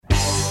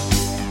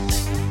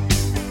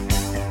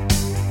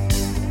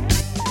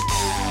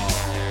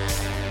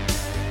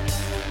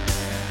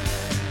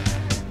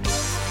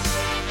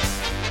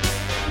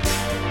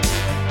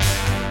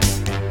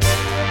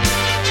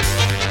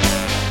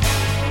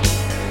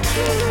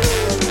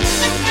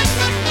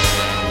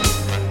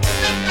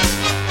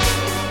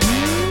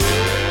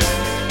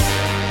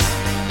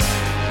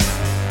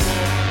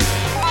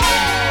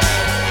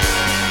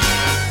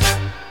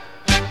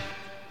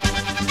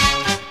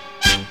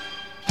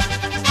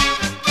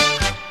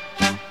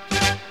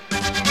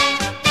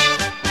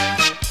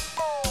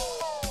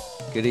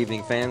Good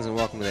evening, fans, and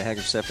welcome to the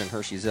Hagerstown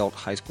Hershey-Zelt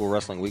High School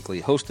Wrestling Weekly,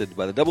 hosted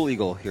by the Double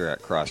Eagle here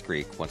at Cross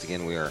Creek. Once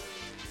again, we are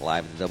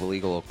live at the Double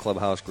Eagle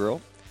Clubhouse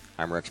Grill.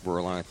 I'm Rex Brewer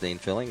along with Dane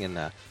Filling, and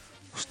we're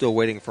still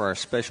waiting for our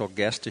special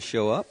guest to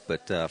show up,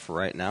 but for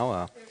right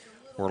now,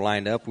 we're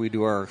lined up. We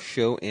do our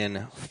show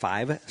in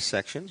 5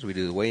 sections. We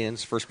do the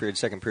weigh-ins, first period,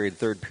 second period,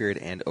 third period,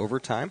 and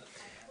overtime.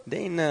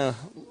 Dane, a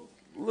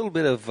little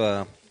bit of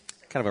kind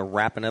of a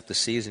wrapping up the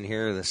season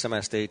here, the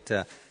semi-state,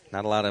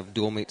 not a lot of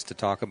dual meets to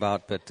talk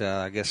about, but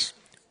I guess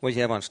what do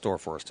you have on store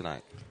for us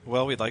tonight?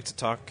 Well, we'd like to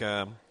talk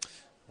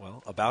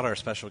about our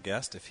special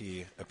guest if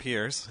he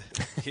appears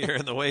here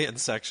in the weigh-in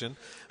section.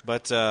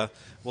 But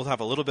we'll have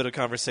a little bit of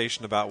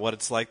conversation about what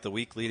it's like the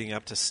week leading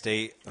up to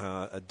state,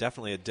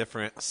 definitely a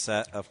different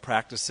set of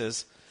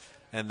practices.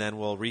 And then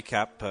we'll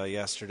recap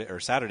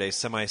Saturday's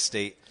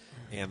semi-state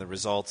and the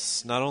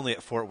results not only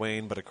at Fort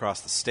Wayne but across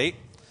the state.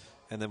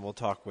 And then we'll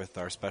talk with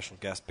our special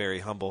guest, Barry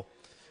Humble,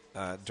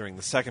 during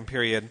the second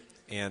period,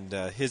 and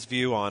his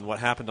view on what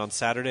happened on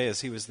Saturday as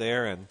he was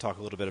there, and talk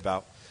a little bit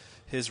about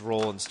his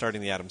role in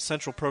starting the Adams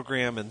Central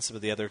program and some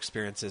of the other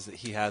experiences that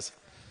he has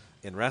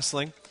in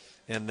wrestling.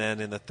 And then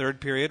in the third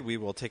period, we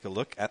will take a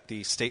look at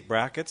the state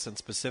brackets and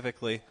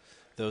specifically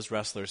those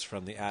wrestlers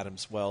from the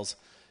Adams, Wells,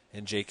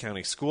 and Jay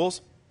County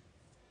schools.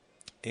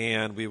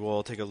 And we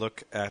will take a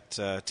look at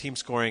team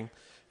scoring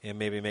and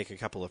maybe make a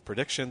couple of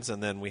predictions.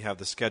 And then we have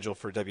the schedule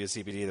for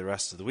WZBD the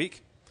rest of the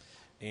week.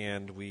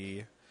 And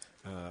we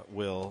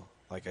will,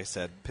 like I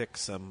said, pick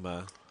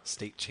some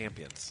state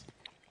champions.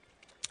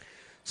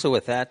 So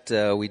with that,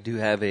 we do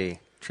have a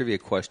trivia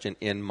question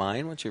in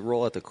mind. Why don't you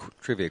roll out the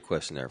trivia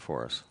question there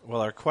for us?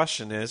 Well, our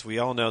question is, we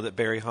all know that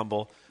Barry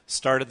Humble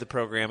started the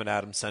program at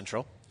Adams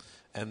Central.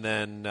 And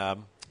then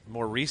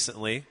more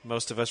recently,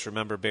 most of us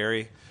remember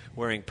Barry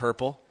wearing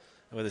purple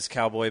with his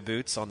cowboy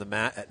boots on the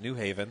mat at New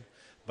Haven,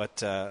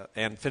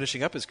 and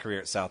finishing up his career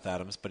at South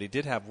Adams. But he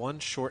did have one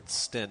short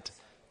stint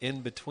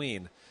in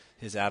between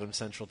his Adams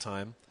Central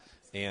time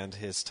and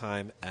his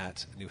time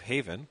at New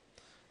Haven.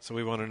 So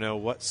we want to know,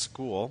 what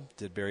school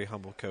did Barry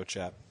Humble coach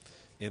at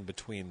in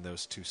between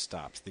those two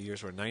stops? The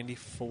years were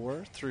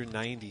 94 through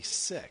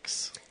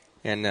 96.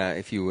 And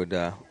if you would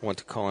want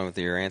to call in with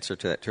your answer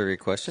to that trivia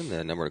question,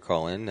 the number to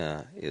call in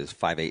is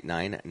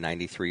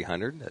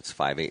 589-9300. That's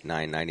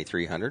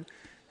 589-9300.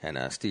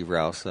 And Steve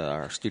Rouse,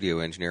 our studio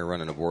engineer,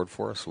 running the board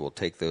for us, will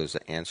take those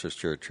answers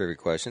to your trivia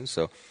questions.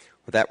 So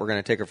with that, we're going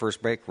to take our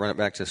first break, run it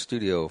back to the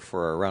studio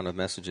for a round of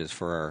messages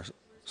for our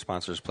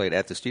sponsors played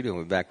at the studio.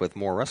 We'll be back with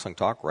more wrestling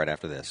talk right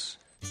after this.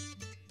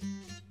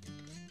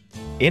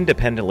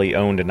 Independently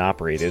owned and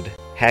operated,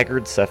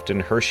 Haggard,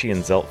 Sefton, Hershey,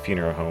 and Zelt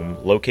Funeral Home,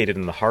 located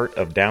in the heart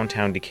of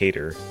downtown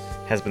Decatur,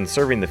 has been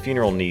serving the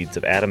funeral needs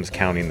of Adams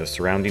County and the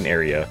surrounding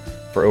area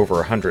for over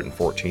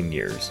 114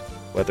 years.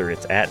 Whether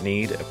it's at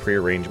need, a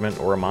prearrangement,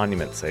 or a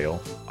monument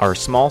sale, our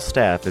small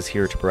staff is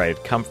here to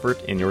provide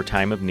comfort in your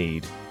time of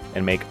need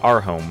and make our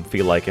home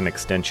feel like an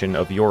extension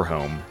of your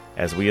home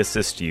as we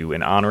assist you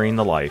in honoring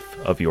the life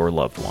of your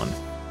loved one.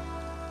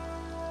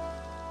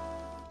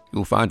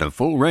 You'll find a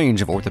full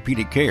range of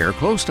orthopedic care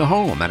close to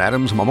home at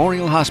Adams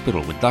Memorial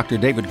Hospital with Dr.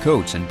 David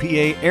Coates and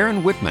PA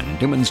Aaron Whitman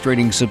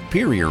demonstrating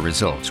superior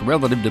results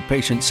relative to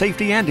patient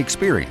safety and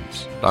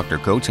experience. Dr.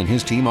 Coates and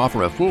his team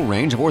offer a full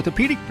range of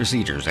orthopedic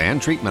procedures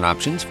and treatment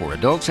options for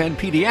adults and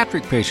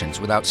pediatric patients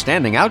with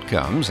outstanding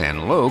outcomes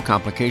and low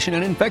complication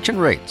and infection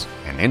rates.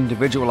 And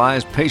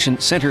individualized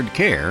patient-centered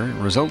care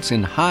results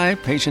in high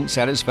patient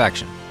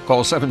satisfaction.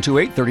 Call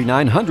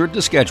 728-3900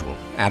 to schedule.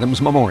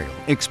 Adams Memorial.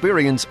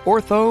 Experience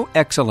ortho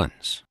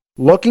excellence.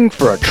 Looking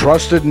for a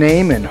trusted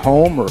name in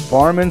home or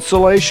farm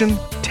insulation?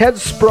 Ted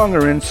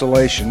Sprunger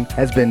Insulation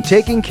has been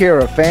taking care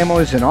of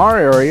families in our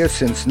area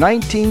since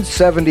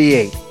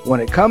 1978. When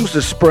it comes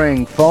to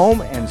spraying foam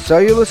and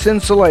cellulose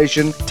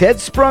insulation, Ted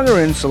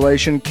Sprunger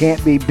Insulation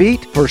can't be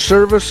beat for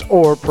service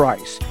or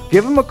price.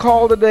 Give them a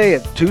call today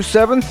at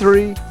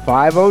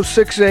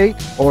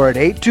 273-5068 or at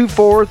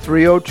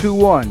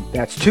 824-3021.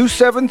 That's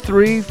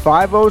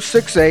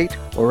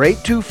 273-5068 or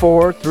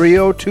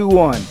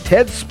 824-3021.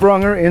 Ted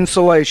Sprunger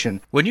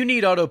Insulation. When you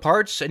need auto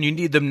parts and you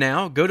need them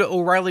now, go to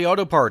O'Reilly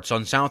Auto Parts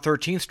on South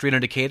 13th Street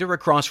in Decatur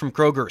across from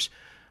Kroger's.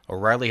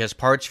 O'Reilly has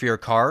parts for your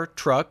car,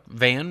 truck,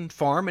 van,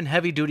 farm, and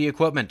heavy-duty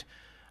equipment.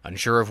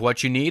 Unsure of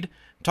what you need?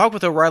 Talk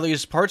with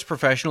O'Reilly's parts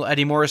professional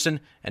Eddie Morrison,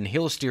 and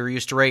he'll steer you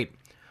straight.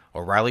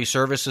 O'Reilly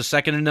service is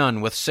second to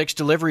none with 6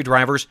 delivery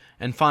drivers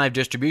and 5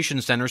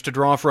 distribution centers to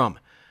draw from.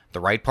 The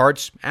right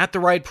parts at the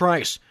right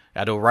price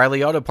at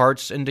O'Reilly Auto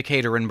Parts in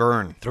Decatur and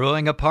Bern.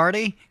 Throwing a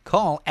party?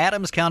 Call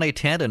Adams County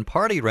Tent and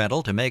Party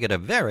Rental to make it a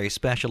very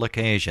special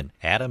occasion.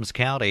 Adams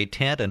County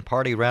Tent and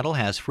Party Rental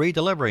has free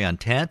delivery on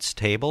tents,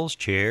 tables,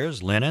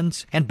 chairs,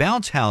 linens, and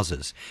bounce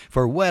houses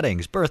for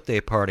weddings,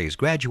 birthday parties,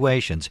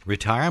 graduations,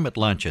 retirement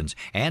luncheons,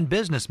 and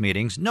business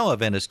meetings. No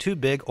event is too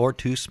big or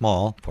too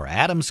small for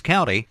Adams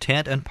County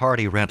Tent and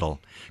Party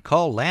Rental.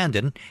 Call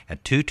Landon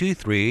at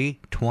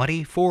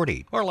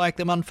 223-2040 or like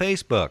them on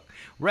Facebook.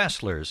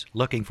 Wrestlers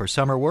looking for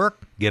summer work?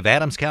 Give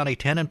Adams County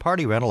Tent and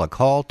Party Rental a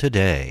call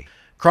today.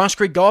 Cross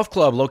Creek Golf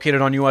Club, located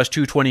on US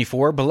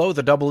 224 below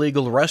the Double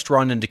Eagle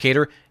restaurant in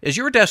Decatur, is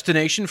your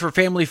destination for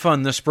family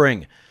fun this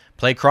spring.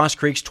 Play Cross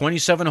Creek's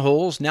 27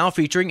 holes, now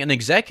featuring an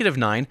Executive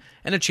 9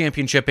 and a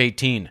Championship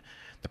 18.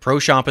 The Pro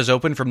Shop is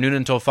open from noon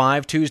until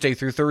 5, Tuesday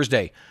through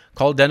Thursday.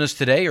 Call Dennis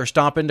today or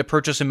stop in to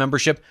purchase a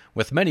membership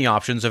with many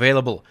options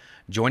available.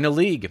 Join a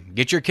league.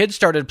 Get your kids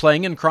started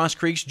playing in Cross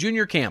Creek's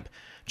Junior Camp.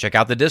 Check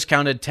out the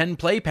discounted 10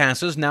 play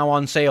passes now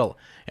on sale.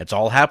 It's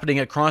all happening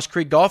at Cross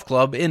Creek Golf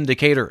Club in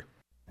Decatur.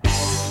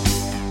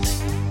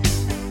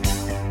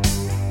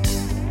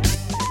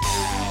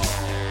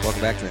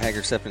 Welcome back to the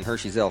Hagerstown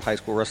Hershey Zelt High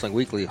School Wrestling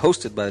Weekly,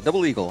 hosted by the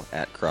Double Eagle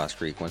at Cross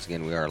Creek. Once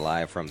again, we are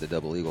live from the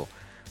Double Eagle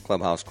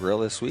Clubhouse Grill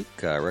this week.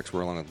 Rex,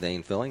 we're along with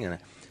Dane Filling, and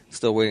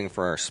still waiting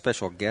for our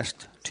special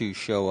guest to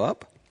show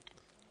up.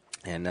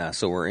 And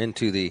so we're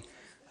into the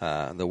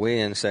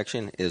weigh-in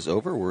section is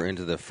over. We're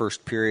into the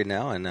first period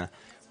now, and one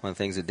of the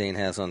things that Dane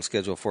has on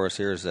schedule for us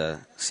here is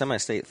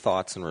semi-state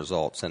thoughts and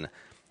results. And I'll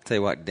tell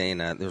you what, Dane,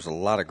 there's a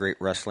lot of great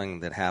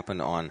wrestling that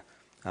happened on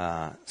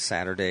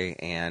Saturday,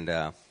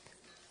 and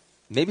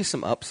maybe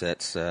some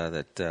upsets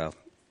that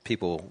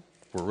people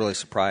were really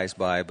surprised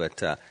by,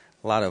 but a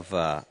lot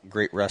of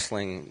great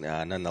wrestling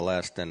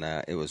nonetheless. And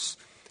it was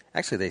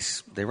actually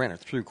they ran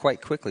it through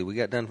quite quickly. We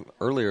got done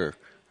earlier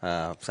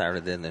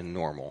Saturday than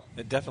normal.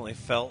 It definitely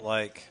felt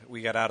like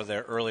we got out of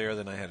there earlier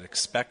than I had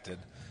expected,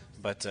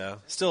 but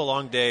still a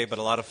long day, but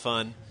a lot of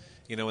fun.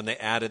 You know, when they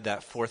added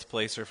that fourth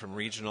placer from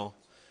regional,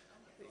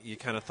 you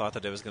kind of thought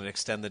that it was going to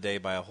extend the day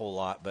by a whole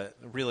lot, but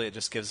really it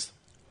just gives,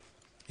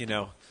 you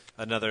know,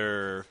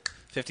 another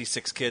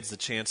 56 kids the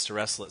chance to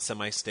wrestle at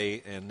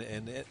semi-state, and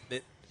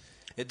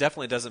it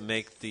definitely doesn't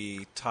make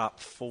the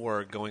top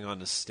four going on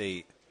to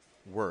state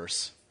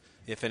worse.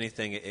 If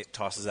anything, it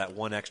tosses that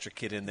one extra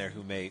kid in there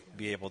who may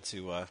be able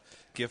to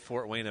give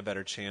Fort Wayne a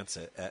better chance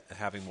at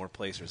having more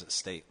placers at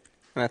state.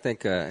 And I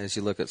think as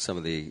you look at some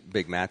of the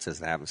big matches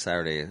that happened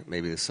Saturday,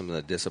 maybe some of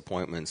the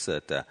disappointments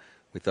that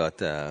we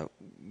thought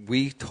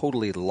we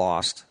totally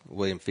lost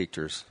William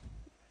Fiechter's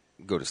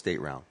go to state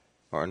round.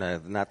 Or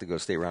not to go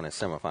state round, a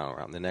semifinal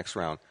round. The next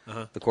round,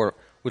 the quarter,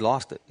 we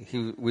lost it.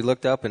 We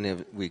looked up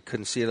and we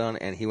couldn't see it on,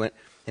 and he went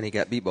and he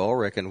got beat by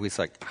Ulrich, and we was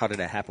like, how did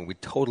that happen? We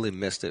totally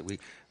missed it. We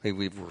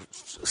were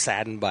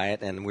saddened by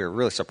it, and we were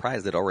really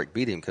surprised that Ulrich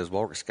beat him because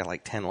Ulrich's got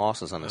like 10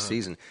 losses on the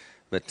season.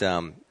 But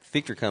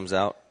Fichter comes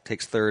out,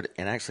 takes third,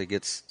 and actually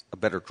gets a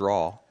better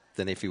draw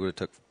than if he would have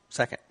took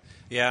second.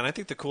 Yeah, and I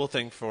think the cool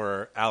thing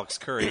for Alex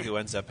Curry, who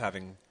ends up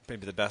having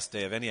maybe the best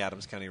day of any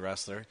Adams County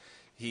wrestler,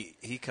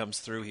 he comes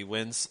through, he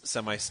wins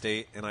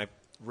semi-state, and I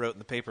wrote in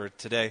the paper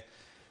today,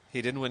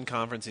 he didn't win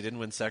conference, he didn't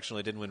win sectional,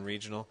 he didn't win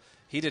regional.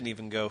 He didn't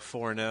even go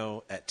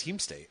 4-0 at team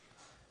state,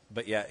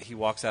 but yet he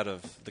walks out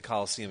of the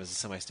Coliseum as a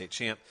semi-state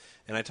champ.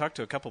 And I talked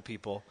to a couple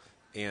people,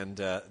 and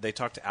they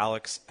talked to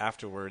Alex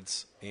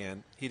afterwards,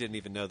 and he didn't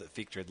even know that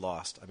Fichter had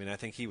lost. I mean, I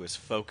think he was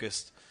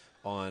focused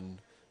on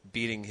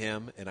beating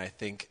him, and I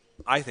think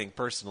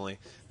personally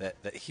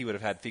that he would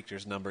have had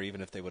Fichter's number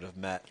even if they would have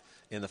met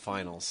in the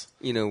finals.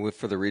 You know,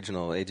 for the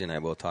regional, AJ and I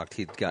both talked,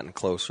 he'd gotten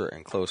closer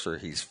and closer.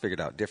 He's figured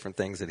out different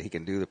things that he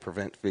can do to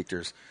prevent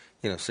Fichter's,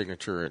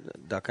 signature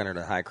duck under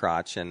the high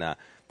crotch and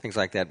things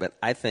like that. But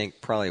I think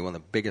probably one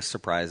of the biggest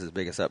surprises,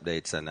 biggest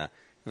updates, and it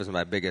was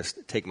my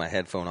biggest take my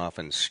headphone off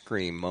and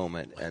scream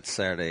moment at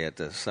Saturday at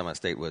the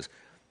semi-state was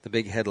the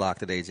big headlock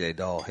that AJ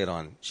Dahl hit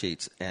on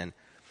Sheets. And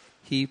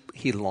he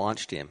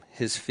launched him.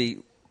 His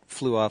feet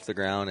flew off the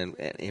ground, and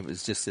it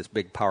was just this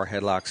big power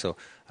headlock. So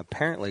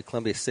apparently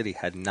Columbia City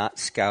had not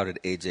scouted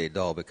A.J.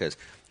 Dahl because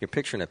your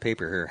picture in the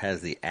paper here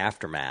has the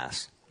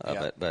aftermath of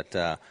it. But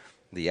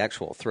the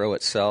actual throw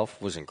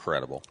itself was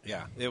incredible.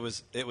 Yeah, it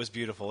was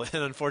beautiful.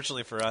 And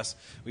unfortunately for us,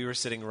 we were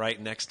sitting right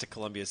next to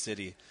Columbia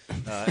City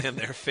in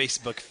their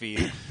Facebook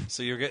feed.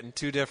 So you're getting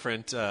two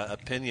different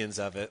opinions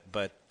of it.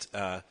 But,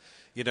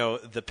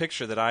 the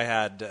picture that I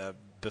had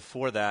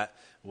before that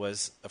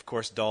was, of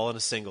course, Dahl in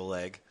a single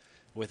leg,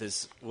 with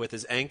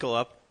his ankle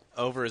up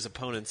over his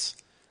opponent's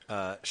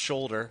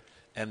shoulder,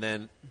 and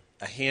then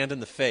a hand in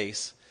the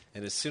face.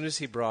 And as soon as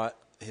he brought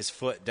his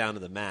foot down to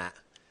the mat,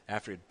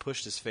 after he'd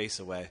pushed his face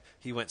away,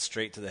 he went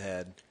straight to the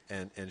head,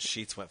 and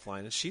Sheets went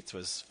flying. And Sheets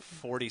was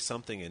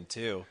 40-something in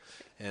two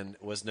and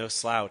was no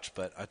slouch.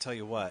 But I tell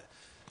you what,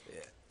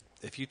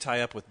 if you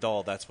tie up with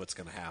Dahl, that's what's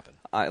going to happen.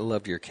 I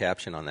loved your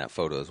caption on that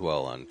photo as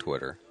well on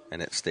Twitter,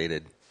 and it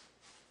stated,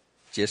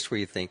 just where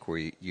you think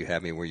you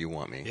have me where you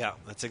want me. Yeah,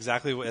 that's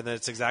exactly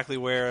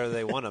where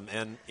they want him.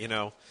 And,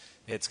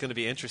 it's going to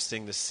be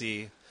interesting to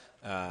see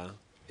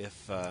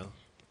if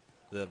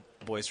the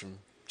boys from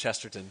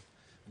Chesterton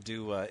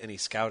do any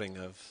scouting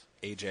of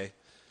AJ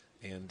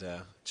and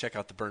check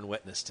out the Burn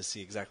Witness to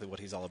see exactly what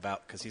he's all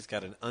about, because he's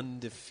got an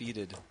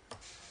undefeated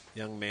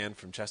young man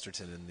from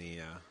Chesterton in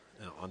the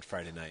on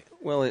Friday night.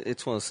 Well,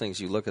 it's one of those things.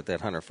 You look at that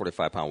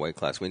 145-pound weight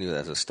class. We knew that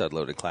as a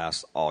stud-loaded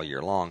class all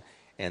year long,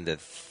 and the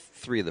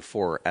three of the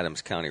four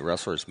Adams County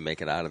wrestlers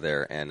make it out of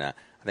there. And I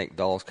think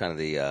Dahl's kind of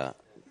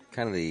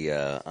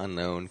the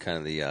unknown, kind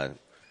of the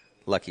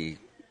lucky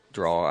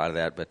draw out of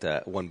that.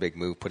 But one big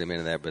move put him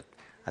into that. But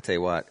I tell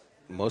you what,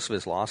 most of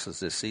his losses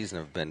this season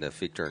have been to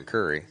Fichter and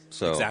Curry.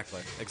 So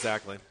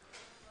Exactly.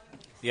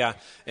 Yeah,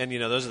 and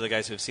those are the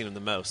guys who have seen him the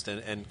most,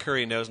 and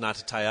Curry knows not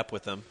to tie up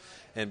with them,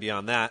 and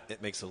beyond that,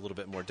 it makes it a little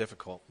bit more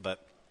difficult. But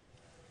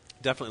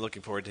definitely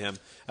looking forward to him.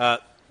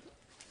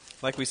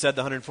 Like we said,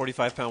 the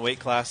 145-pound weight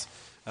class,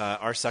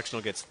 our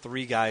sectional gets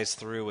 3 guys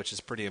through, which is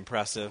pretty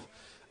impressive.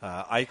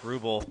 Ike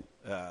Rubel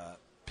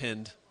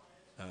pinned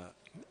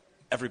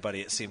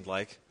everybody, it seemed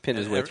like. Pinned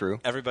his way through.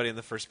 Everybody in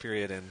the first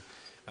period, and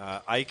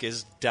Ike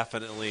is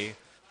definitely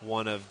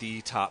one of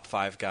the top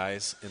 5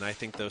 guys, and I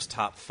think those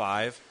top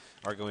 5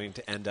 are going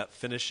to end up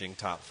finishing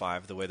top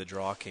 5 the way the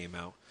draw came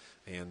out.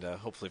 And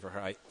hopefully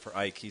for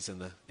Ike, he's in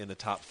the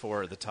top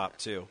 4 or the top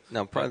 2.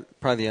 Now,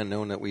 probably the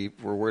unknown that we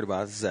were worried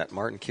about is that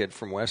Martin kid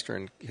from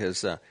Western. He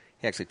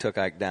actually took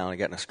Ike down and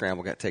got in a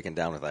scramble, got taken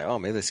down with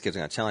maybe this kid's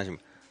going to challenge him.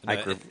 No,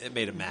 it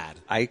made him mad.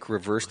 Ike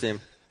reversed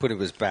him, put him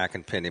to his back,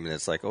 and pinned him. And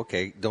it's like,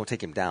 okay, don't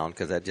take him down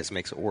because that just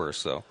makes it worse.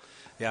 So.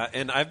 Yeah,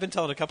 and I've been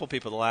telling a couple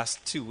people the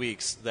last 2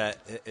 weeks that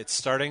it's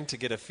starting to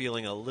get a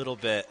feeling a little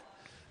bit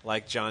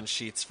like John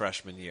Sheets'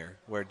 freshman year,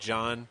 where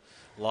John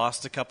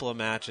lost a couple of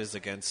matches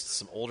against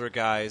some older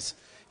guys.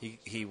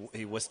 He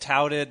was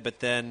touted, but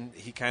then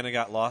he kind of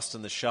got lost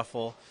in the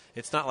shuffle.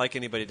 It's not like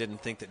anybody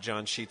didn't think that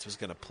John Sheets was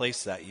going to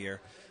place that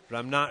year, but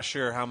I'm not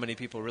sure how many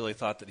people really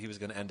thought that he was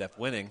going to end up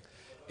winning.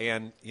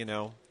 And,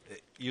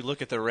 you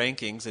look at the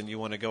rankings and you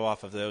want to go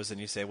off of those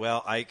and you say,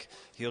 well, Ike,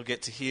 he'll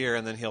get to here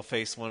and then he'll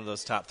face one of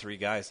those top 3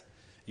 guys.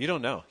 You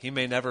don't know. He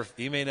may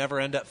never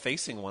end up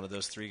facing one of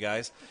those 3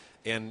 guys.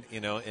 And,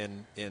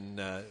 in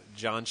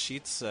John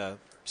Sheets'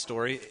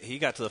 story, he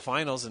got to the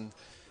finals and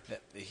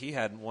he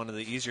had one of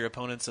the easier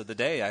opponents of the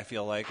day, I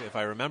feel like, if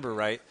I remember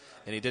right,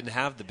 and he didn't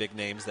have the big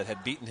names that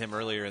had beaten him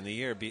earlier in the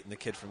year, beating the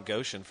kid from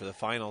Goshen for the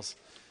finals.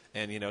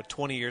 And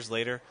 20 years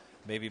later,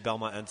 maybe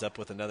Belmont ends up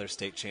with another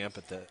state champ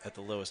at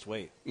the lowest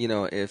weight.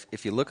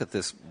 If you look at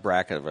this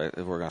bracket,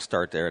 if we're going to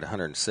start there at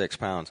 106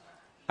 pounds,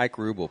 Ike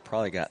Rubel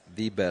probably got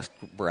the best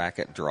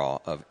bracket draw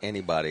of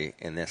anybody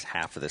in this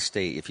half of the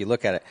state. If you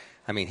look at it,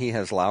 he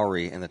has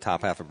Lowry in the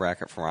top half of the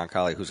bracket from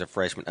Roncalli, who's a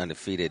freshman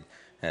undefeated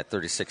at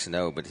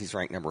 36-0, but he's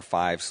ranked number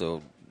 5,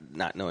 so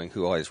not knowing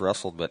who all he's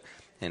wrestled. But,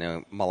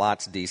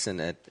 Malot's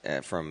decent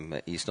from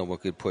East Noble,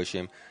 could push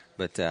him.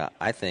 But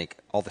I think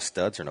all the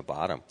studs are in the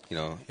bottom.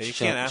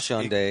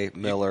 Shunday,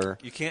 Miller.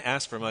 You can't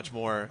ask for much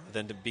more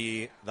than to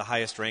be the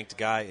highest ranked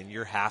guy in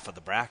your half of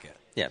the bracket.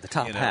 Yeah, the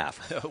top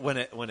half. when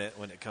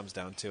it comes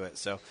down to it.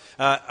 So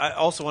I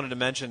also wanted to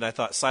mention, I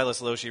thought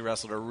Silas Loshi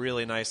wrestled a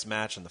really nice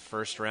match in the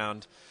first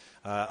round.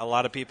 A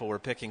lot of people were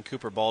picking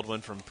Cooper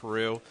Baldwin from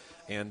Peru,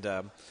 and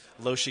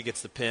Loshi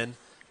gets the pin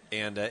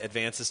and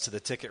advances to the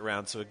ticket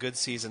round. So a good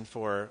season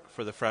for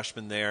the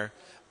freshman there.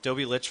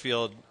 Dobie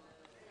Litchfield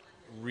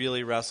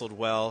really wrestled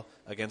well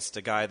against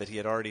a guy that he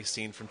had already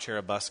seen from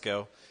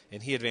Cherubusco,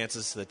 and he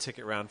advances to the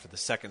ticket round for the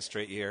second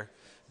straight year.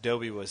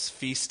 Dobie was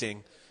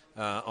feasting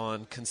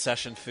on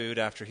concession food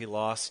after he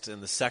lost in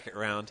the second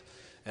round,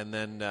 and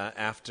then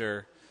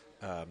after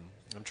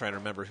I'm trying to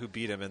remember who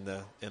beat him in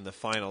the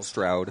finals.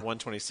 Stroud.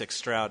 126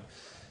 Stroud.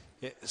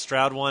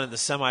 Stroud won in the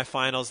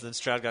semifinals, then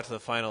Stroud got to the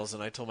finals,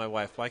 and I told my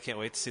wife, I can't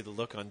wait to see the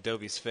look on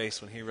Dobie's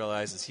face when he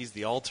realizes he's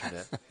the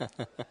alternate.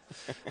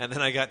 And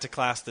then I got to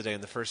class today,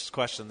 and the first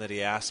question that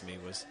he asked me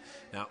was,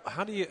 now,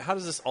 how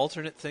does this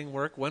alternate thing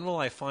work? When will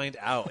I find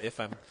out if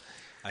I'm...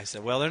 I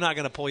said, well, they're not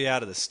going to pull you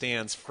out of the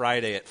stands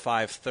Friday at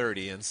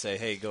 5:30 and say,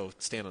 hey, go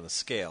stand on the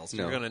scales.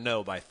 No. You're going to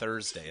know by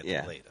Thursday at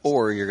the latest.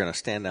 Or you're going to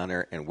stand down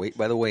there and wait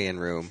by the weigh-in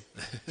room,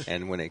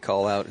 and when they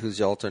call out who's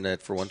the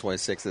alternate for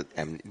 126,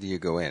 you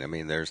go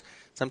in.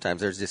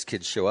 Sometimes there's just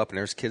kids show up, and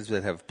there's kids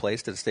that have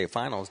placed at the state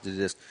finals that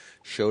just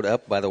showed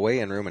up by the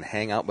weigh-in room and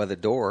hang out by the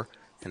door,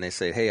 and they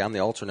say, hey, I'm the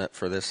alternate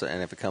for this,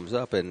 and if it comes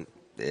up, and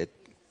it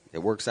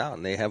works out,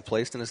 and they have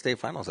placed in the state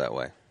finals that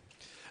way.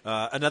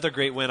 Another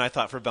great win, I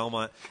thought, for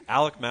Belmont.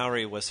 Alec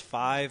Mowry was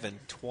 5-25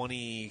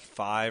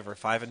 or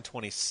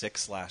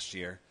 5-26 last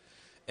year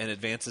and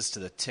advances to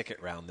the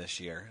ticket round this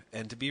year.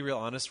 And to be real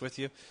honest with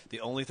you, the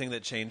only thing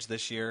that changed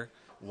this year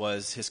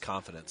was his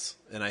confidence.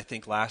 And I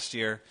think last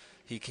year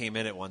he came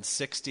in at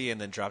 160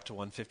 and then dropped to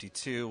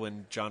 152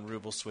 when John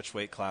Rubel switched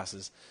weight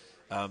classes.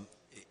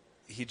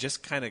 He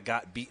just kind of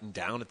got beaten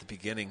down at the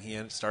beginning. He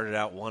started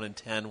out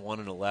 1-10,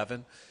 1-11,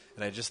 and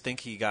I just think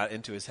he got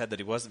into his head that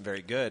he wasn't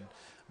very good.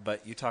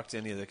 But you talk to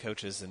any of the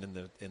coaches, and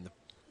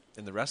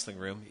in the wrestling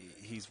room,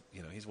 he's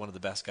one of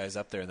the best guys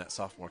up there in that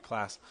sophomore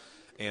class.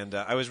 And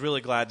I was really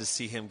glad to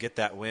see him get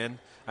that win.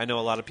 I know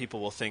a lot of people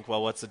will think,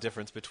 well, what's the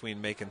difference between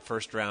making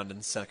first round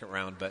and second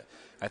round? But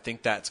I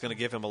think that's going to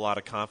give him a lot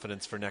of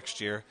confidence for next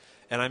year.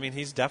 And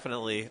he's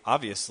definitely,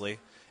 obviously,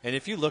 and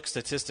if you look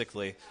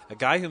statistically, a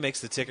guy who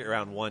makes the ticket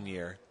round 1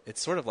 year,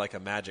 it's sort of like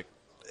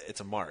it's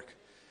a mark.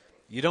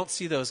 You don't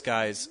see those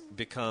guys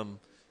become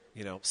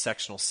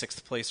sectional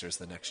sixth placers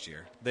the next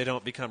year. They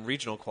don't become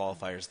regional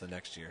qualifiers the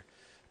next year.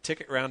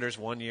 Ticket rounders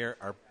 1 year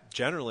are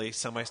generally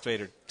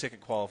semi-state or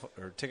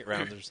ticket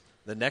rounders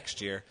the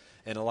next year,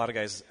 and a lot of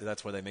guys,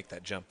 that's where they make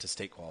that jump to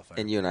state qualifier.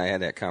 And you and I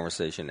had that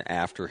conversation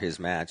after his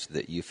match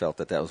that you felt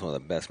that was one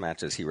of the best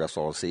matches he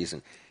wrestled all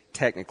season.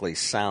 Technically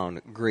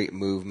sound, great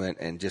movement,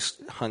 and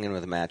just hung in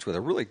with a match with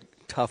a really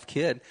tough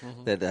kid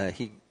that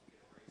he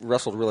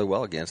wrestled really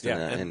well against. Yeah,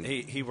 and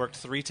he worked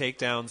 3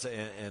 takedowns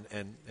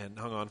and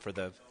hung on for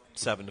the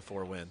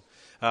 7-4 win.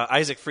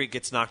 Isaac Freak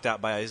gets knocked out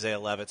by Isaiah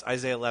Levitz.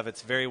 Isaiah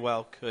Levitz very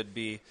well could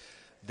be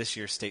this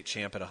year's state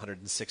champ at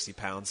 160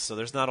 pounds, so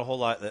there's not a whole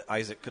lot that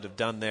Isaac could have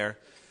done there.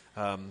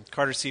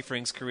 Carter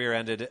Seafring's career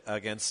ended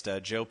against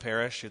Joe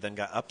Parrish, who then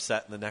got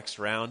upset in the next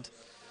round.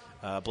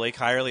 Blake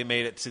Hirely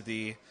made it to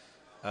the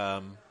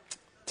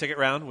ticket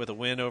round with a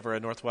win over a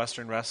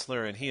Northwestern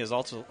wrestler, and he is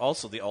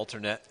also the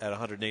alternate at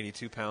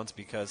 182 pounds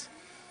because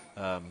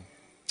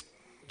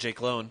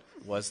Jake Lone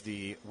was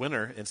the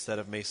winner instead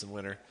of Mason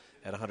Winter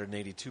at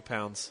 182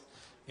 pounds.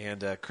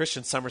 And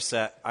Christian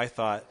Somerset, I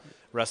thought,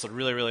 wrestled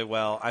really, really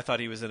well. I thought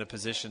he was in a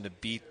position to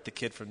beat the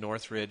kid from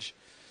Northridge.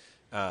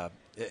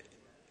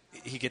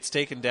 He gets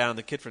taken down.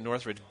 The kid from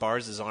Northridge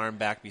bars his arm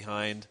back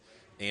behind,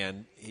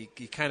 and he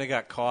kind of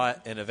got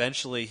caught, and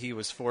eventually he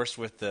was forced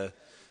with the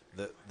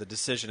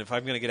decision, if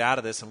I'm going to get out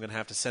of this, I'm going to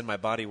have to send my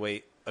body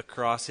weight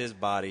across his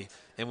body.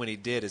 And when he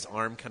did, his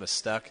arm kind of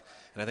stuck,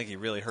 and I think he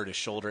really hurt his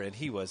shoulder. And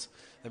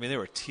there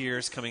were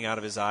tears coming out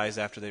of his eyes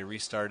after they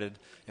restarted,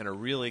 and a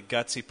really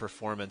gutsy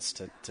performance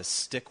to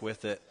stick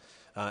with it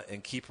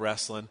and keep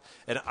wrestling.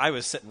 And I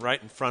was sitting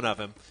right in front of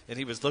him, and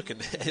he was looking.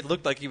 It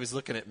looked like he was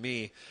looking at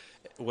me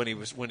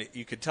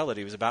you could tell that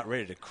he was about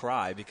ready to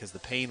cry because the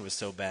pain was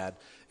so bad.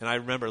 And I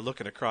remember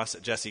looking across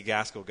at Jesse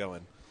Gaskell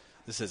going,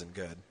 this isn't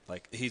good.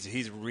 Like,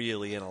 he's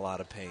really in a lot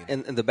of pain.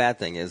 And the bad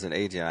thing is, and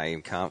AJ and I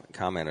even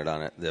commented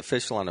on it, the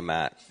official on the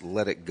mat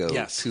let it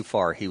go too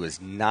far. He was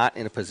not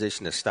in a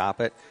position to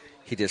stop it.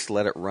 He just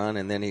let it run,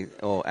 and then he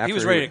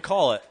was ready to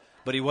call it,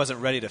 but he wasn't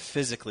ready to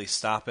physically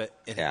stop it.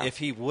 And if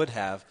he would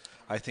have,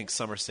 I think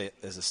Somerset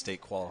is a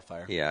state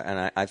qualifier. Yeah,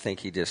 and I think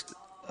he just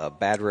a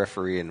bad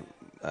referee and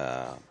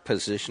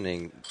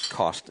positioning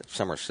cost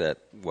Somerset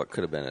what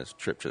could have been his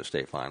trip to the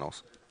state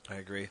finals. I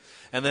agree.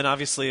 And then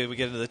obviously we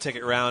get into the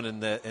ticket round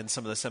and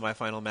some of the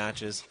semifinal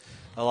matches.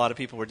 A lot of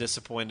people were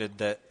disappointed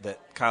that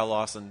Kyle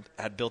Lawson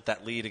had built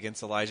that lead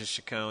against Elijah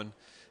Chacon,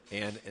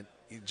 and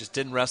he just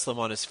didn't wrestle him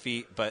on his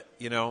feet. But,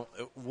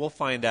 we'll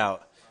find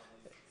out.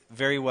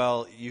 Very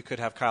well, you could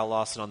have Kyle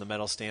Lawson on the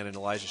medal stand and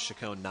Elijah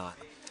Chacon not.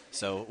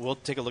 So we'll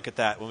take a look at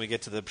that when we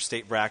get to the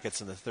state brackets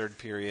in the third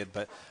period.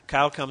 But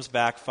Kyle comes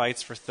back,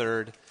 fights for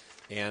third,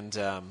 and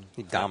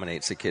he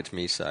dominates the kid from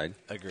East Side.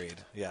 Agreed,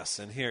 yes.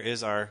 And here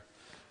is our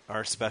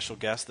special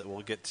guest that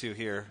we'll get to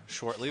here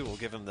shortly. We'll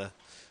give him the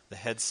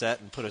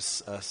headset and put a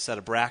set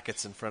of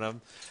brackets in front of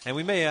him. And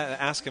we may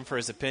ask him for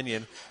his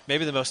opinion.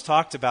 Maybe the most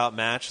talked about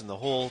match in the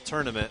whole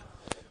tournament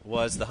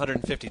was the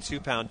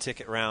 152-pound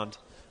ticket round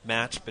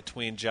match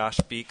between Josh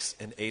Beeks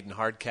and Aiden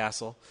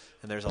Hardcastle.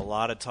 And there's a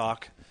lot of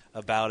talk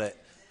about it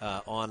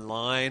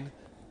online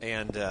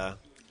and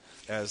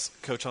as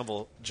Coach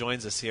Humble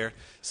joins us here.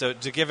 So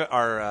to give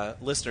our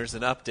listeners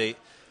an update,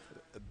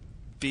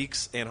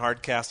 Beeks and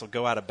Hardcastle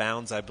go out of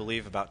bounds, I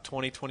believe, about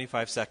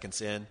 20-25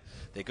 seconds in.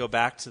 They go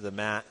back to the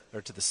mat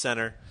or to the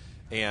center,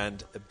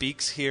 and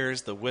Beeks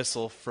hears the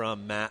whistle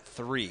from mat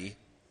 3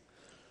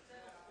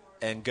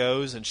 and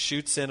goes and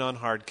shoots in on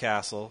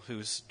Hardcastle,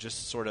 who's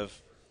just sort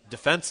of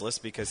defenseless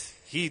because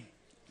he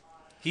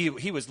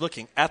was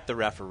looking at the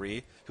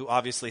referee, who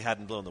obviously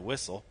hadn't blown the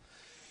whistle,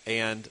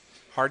 and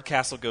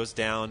Hardcastle goes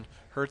down,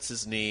 hurts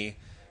his knee,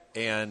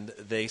 and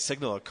they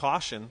signal a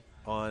caution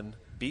on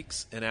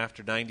Beeks, and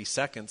after 90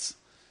 seconds,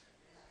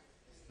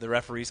 the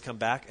referees come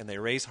back and they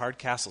raise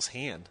Hardcastle's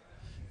hand,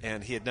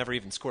 and he had never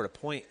even scored a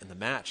point in the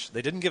match.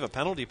 They didn't give a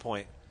penalty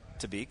point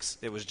to Beeks.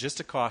 It was just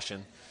a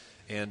caution,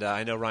 and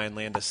I know Ryan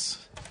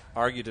Landis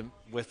argued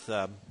with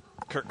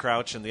Kurt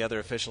Crouch and the other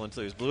official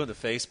until he was blue in the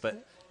face,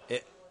 but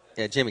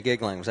Jimmy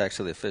Gigline was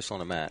actually the official on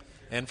the mat.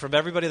 And from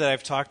everybody that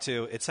I've talked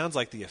to, it sounds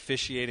like the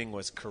officiating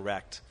was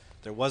correct.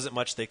 There wasn't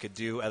much they could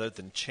do other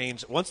than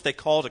change. Once they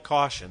called a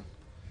caution,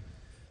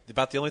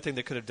 about the only thing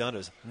they could have done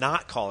is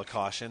not call a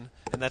caution,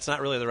 and that's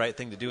not really the right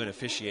thing to do in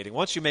officiating.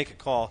 Once you make a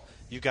call,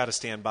 you've got to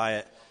stand by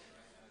it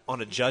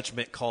on a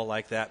judgment call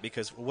like that,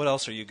 because what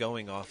else are you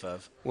going off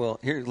of? Well,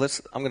 I'm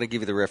going to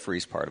give you the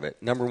referee's part of it.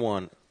 Number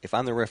one, if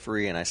I'm the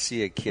referee and I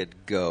see a kid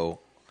go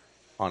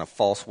on a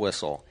false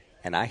whistle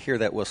and I hear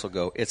that whistle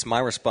go, it's my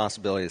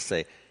responsibility to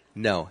say,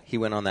 no, he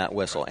went on that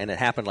whistle. And it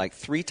happened like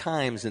 3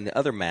 times in the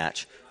other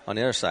match on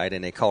the other side,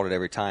 and they called it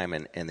every time,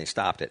 and they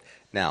stopped it.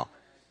 Now,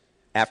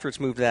 after it's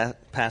moved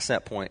past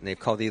that point and they've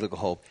called the illegal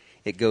hold,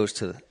 it goes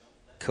to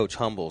Coach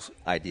Humble's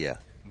idea.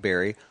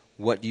 Barry,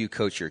 what do you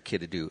coach your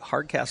kid to do?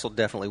 Hardcastle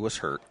definitely was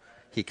hurt.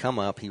 He come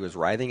up, he was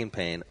writhing in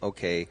pain.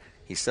 Okay,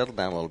 he settled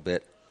down a little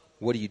bit.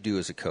 What do you do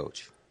as a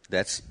coach?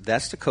 That's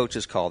the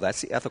coach's call.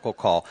 That's the ethical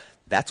call.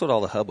 That's what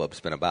all the hubbub's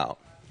been about.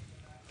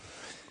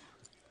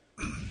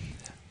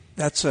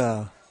 That's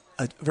a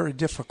very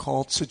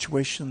difficult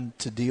situation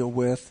to deal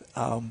with.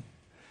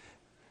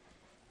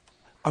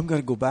 I'm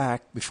going to go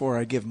back before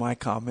I give my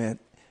comment.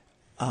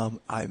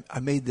 I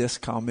made this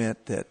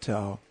comment that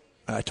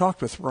I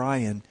talked with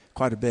Ryan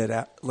quite a bit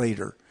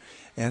later,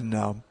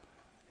 and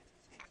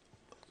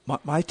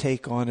my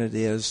take on it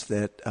is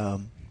that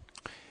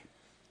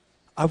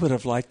I would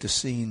have liked to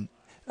seen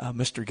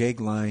Mr.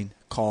 Gagline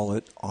call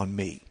it on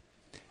me,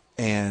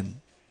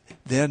 and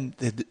then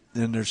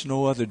there's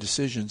no other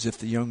decisions. If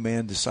the young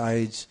man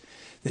decides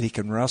that he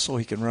can wrestle,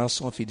 he can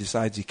wrestle. If he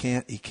decides he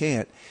can't, he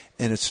can't,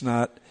 and it's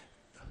not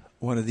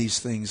one of these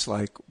things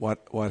like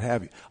what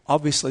have you.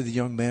 Obviously, the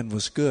young man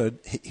was good.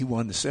 He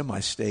won the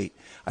semi-state.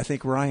 I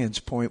think Ryan's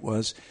point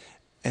was,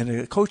 and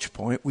a coach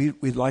point,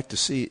 we'd like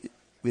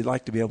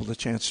to be able to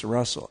chance to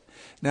wrestle.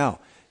 Now,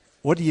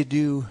 what do you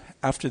do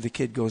after the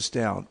kid goes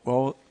down?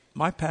 Well,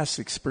 my past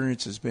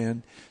experience has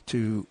been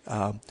to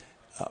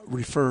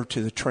refer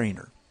to the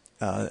trainer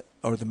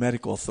or the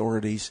medical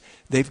authorities.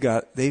 They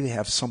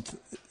have something.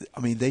 I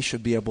mean, they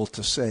should be able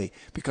to say,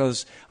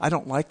 because I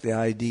don't like the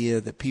idea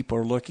that people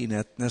are looking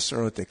at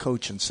necessarily at the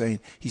coach and saying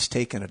he's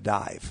taken a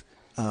dive.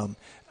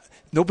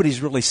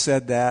 Nobody's really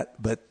said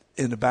that, but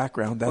in the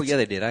background, that's... Oh, yeah,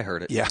 they did. I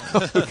heard it. Yeah,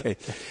 okay.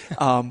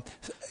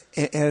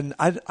 And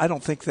I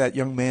don't think that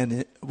young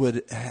man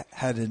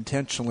had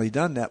intentionally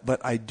done that,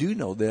 but I do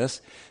know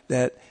this,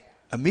 that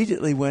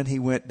immediately when he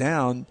went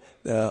down,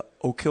 the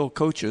Oak Hill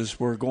coaches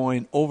were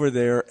going over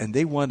there, and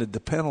they wanted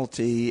the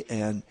penalty,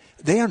 and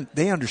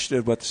they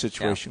understood what the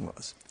situation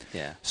was.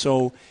 Yeah.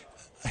 So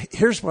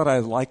here's what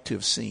I'd like to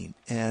have seen,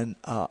 and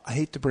I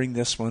hate to bring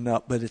this one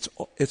up, but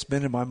it's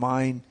been in my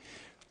mind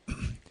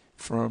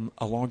from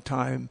a long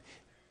time,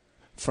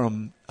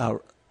 from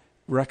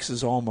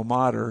Rex's alma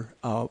mater,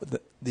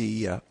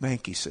 the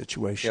Mankey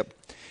situation. Yep.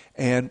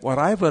 And what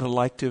I would have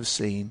liked to have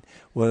seen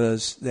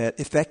was that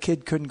if that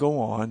kid couldn't go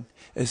on,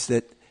 is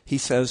that he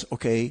says,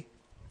 okay,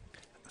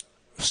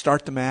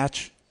 start the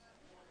match,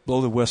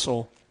 blow the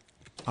whistle,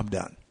 I'm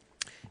done.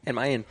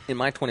 And in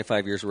my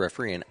 25 years of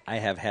refereeing, I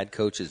have had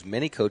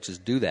many coaches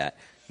do that,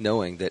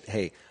 knowing that,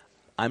 hey,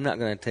 I'm not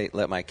going to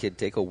let my kid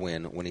take a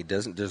win when he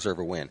doesn't deserve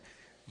a win.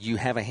 You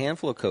have a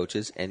handful of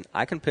coaches, and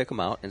I can pick them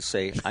out and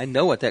say, I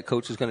know what that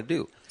coach is going to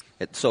do.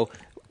 So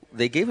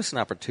they gave us an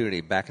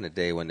opportunity back in the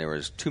day when there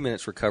was 2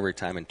 minutes recovery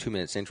time and 2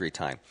 minutes injury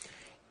time.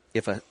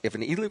 If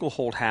an illegal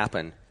hold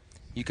happened,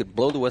 you could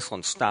blow the whistle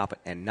and stop it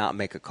and not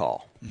make a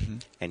call. Mm-hmm.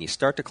 And you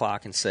start the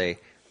clock and say,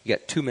 you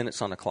got 2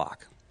 minutes on the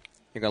clock.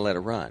 You're going to let it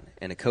run.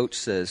 And the coach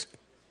says,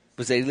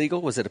 was that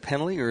illegal? Was it a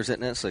penalty? Or is it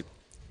not? It's like,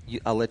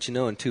 I'll let you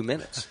know in 2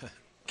 minutes.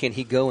 Can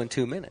he go in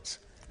 2 minutes?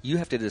 You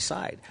have to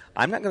decide.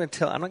 I'm not going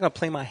to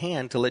play my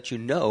hand to let you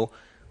know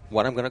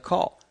what I'm going to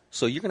call.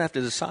 So you're going to have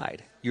to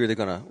decide. You're either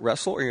going to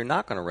wrestle or you're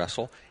not going to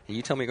wrestle. And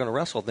you tell me you're going to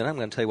wrestle, then I'm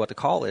going to tell you what the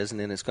call is, and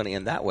then it's going to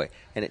end that way.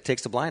 And it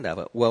takes the blind out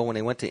of it. Well, when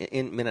they went to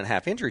minute and a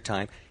half injury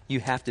time, you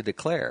have to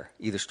declare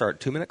either start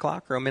 2 minute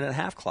clock or a minute and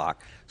a half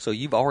clock. So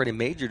you've already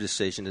made your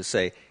decision to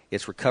say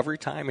it's recovery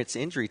time, it's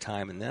injury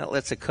time, and then it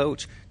lets the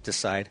coach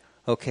decide,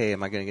 okay,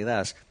 am I going to get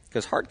this?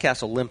 Because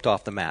Hardcastle limped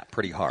off the mat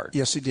pretty hard.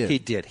 Yes, he did. He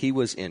did. He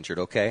was injured,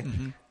 okay?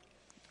 Mm-hmm.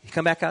 He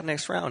come back out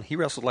next round. He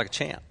wrestled like a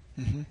champ.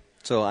 Mm-hmm.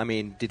 So, I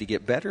mean, did he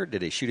get better?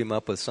 Did they shoot him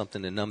up with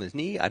something to numb his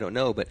knee? I don't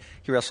know, but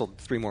he wrestled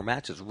 3 more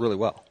matches really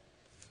well.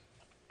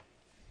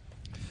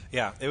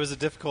 Yeah, it was a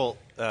difficult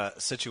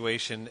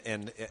situation,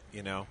 and,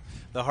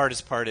 the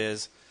hardest part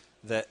is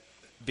that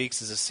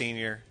Beeks is a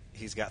senior.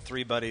 He's got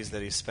 3 buddies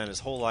that he's spent his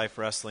whole life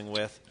wrestling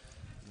with.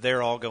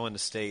 They're all going to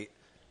state,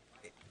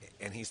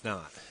 and he's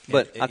not.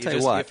 But I'll tell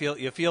you what.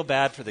 You feel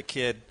bad for the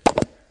kid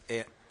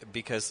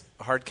because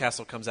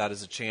Hardcastle comes out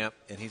as a champ,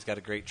 and he's got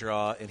a great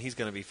draw, and he's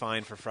going to be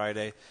fine for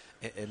Friday,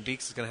 and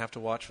Beeks is going to have to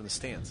watch from the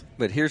stands.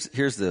 But here's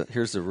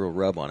the real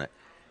rub on it.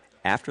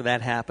 After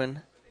that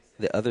happened,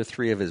 the other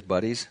 3 of his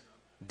buddies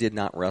did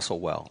not wrestle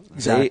well.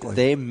 Exactly.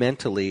 They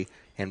mentally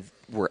and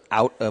were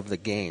out of the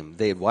game.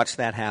 They had watched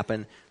that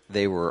happen.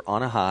 They were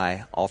on a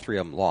high. All 3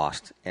 of them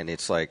lost, and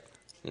it's like,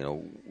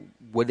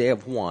 would they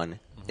have won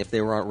if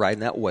they were riding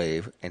that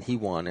wave and he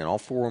won and all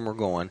 4 of them were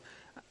going?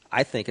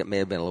 I think it may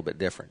have been a little bit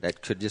different.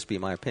 That could just be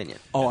my opinion.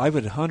 Oh, I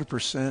would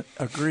 100%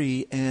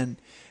 agree. And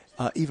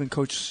even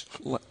Coach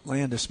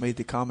Landis made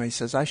the comment. He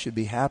says, I should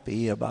be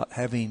happy about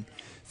having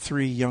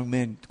 3 young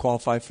men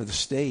qualify for the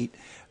state,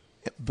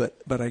 but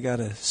I got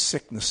a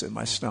sickness in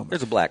my stomach.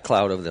 There's a black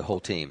cloud over the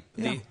whole team.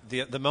 Yeah.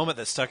 The moment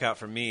that stuck out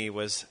for me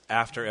was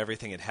after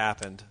everything had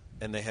happened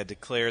and they had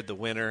declared the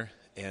winner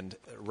and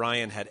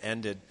Ryan had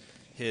ended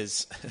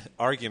his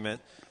argument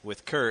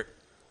with Kurt,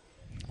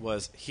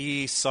 was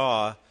he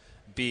saw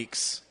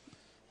Beeks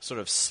sort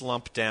of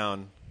slump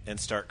down and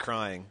start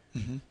crying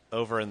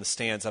over in the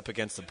stands up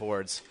against the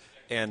boards,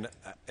 and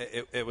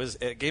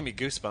it gave me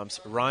goosebumps.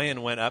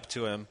 Ryan went up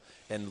to him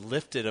and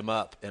lifted him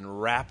up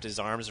and wrapped his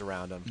arms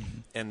around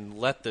him and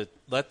let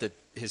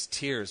his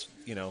tears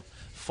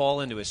fall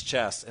into his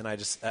chest. And I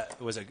just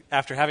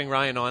after having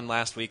Ryan on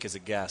last week as a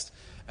guest,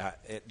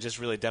 it just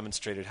really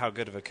demonstrated how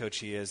good of a coach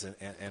he is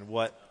and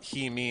what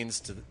he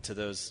means to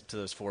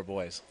those 4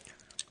 boys.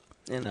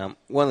 And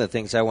one of the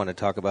things I want to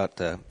talk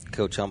about,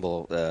 Coach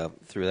Humble,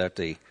 throughout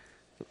the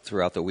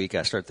throughout the week,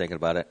 I started thinking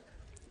about it.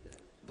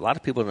 A lot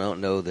of people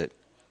don't know that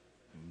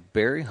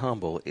Barry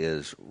Humble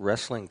is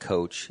Wrestling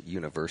Coach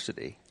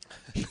University.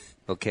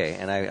 Okay,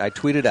 and I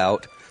tweeted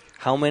out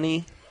how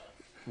many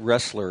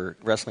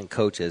wrestling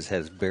coaches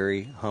has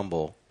Barry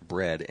Humble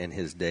bred in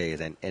his days,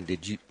 and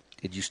did you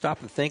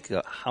stop and think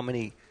how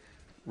many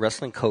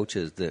wrestling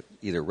coaches that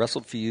either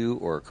wrestled for you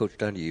or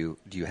coached under you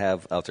do you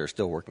have out there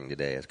still working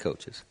today as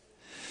coaches?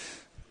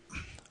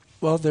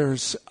 Well,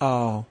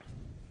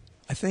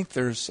 I think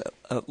there's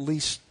at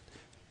least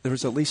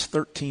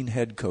 13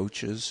 head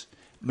coaches,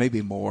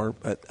 maybe more,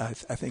 but I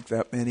think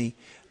that many.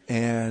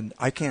 And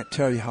I can't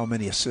tell you how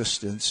many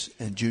assistants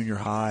in junior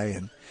high,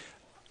 and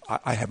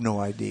I have no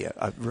idea.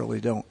 I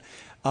really don't.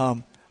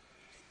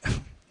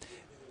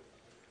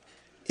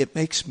 It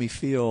makes me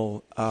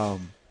feel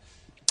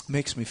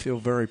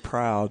very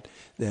proud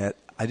that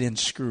I didn't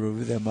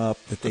screw them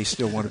up, that they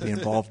still want to be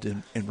involved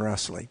in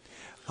wrestling.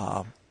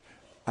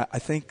 I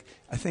think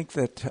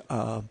that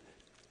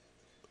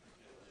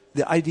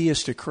the idea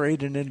is to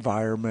create an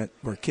environment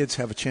where kids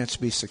have a chance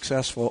to be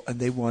successful, and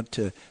they want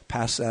to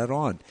pass that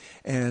on.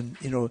 And,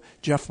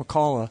 Jeff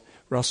McCullough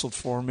wrestled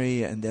for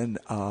me and then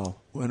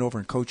went over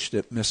and coached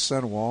at Miss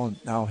Senewal,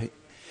 and now he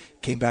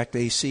came back to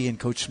AC and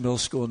coached middle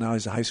school. Now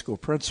he's a high school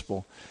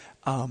principal.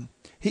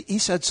 He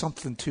said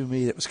something to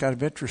me that was kind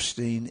of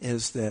interesting,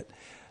 is that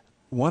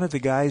one of the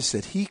guys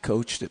that he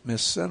coached at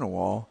Miss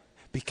Senewal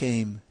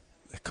became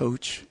the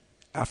coach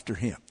after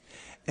him.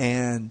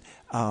 And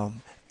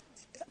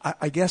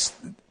I guess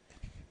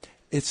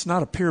it's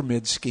not a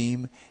pyramid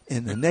scheme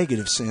in the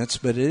negative sense,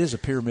 but it is a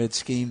pyramid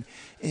scheme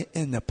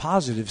in the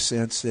positive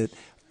sense that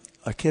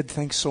a kid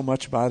thinks so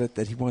much about it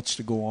that he wants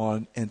to go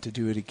on and to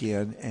do it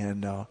again.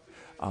 And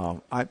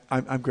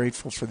I'm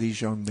grateful for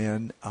these young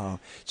men.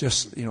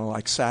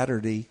 Like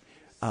Saturday,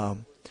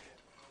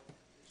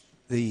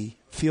 the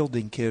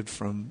fielding kid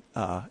from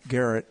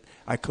Garrett,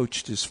 I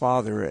coached his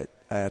father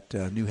at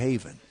New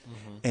Haven.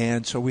 Mm-hmm.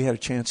 And so we had a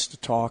chance to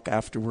talk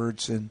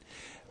afterwards, and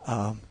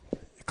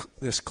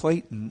this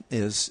Clayton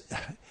is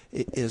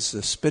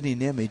a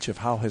spitting image of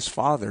how his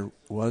father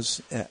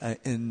was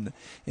in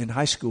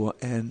high school,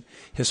 and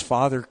his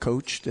father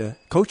coached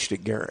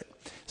at Garrett.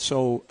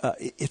 So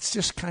it's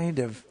just kind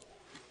of,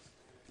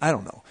 I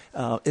don't know.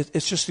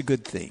 It's just a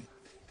good thing.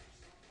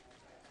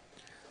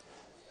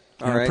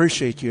 I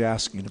appreciate you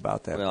asking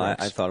about that. Well,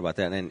 I thought about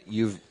that, and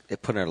you've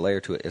put a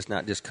layer to it. It's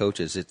not just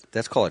coaches.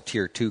 That's called a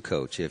tier 2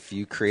 coach. If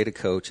you create a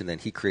coach and then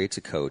he creates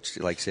a coach,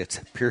 like I said, it's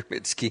a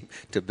pyramid scheme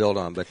to build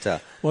on.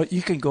 But well,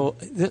 you can go.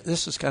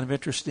 This is kind of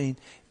interesting.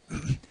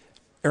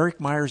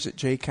 Eric Myers at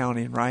Jay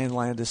County and Ryan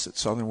Landis at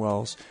Southern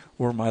Wells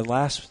were my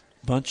last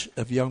bunch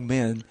of young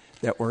men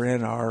that were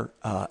in our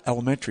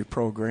elementary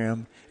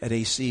program at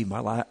AC.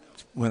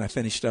 When I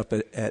finished up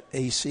at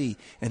AC,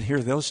 and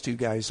here those two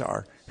guys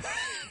are.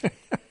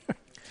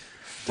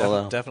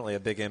 Definitely a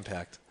big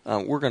impact.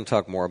 We're going to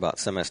talk more about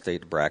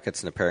semi-state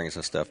brackets and the pairings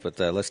and stuff, but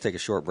let's take a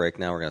short break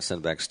now. We're going to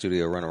send it back to the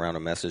studio, run around a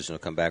message, and we'll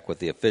come back with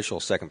the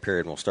official second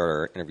period, and we'll start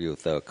our interview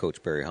with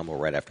Coach Barry Humble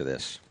right after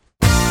this.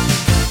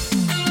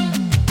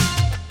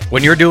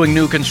 When you're doing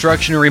new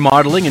construction or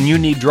remodeling and you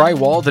need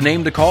drywall, the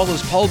name to call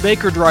is Paul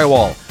Baker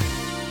Drywall.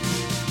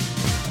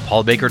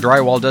 Paul Baker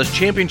Drywall does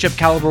championship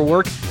caliber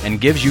work and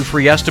gives you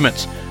free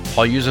estimates.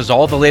 Paul uses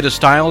all the latest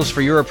styles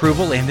for your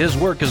approval, and his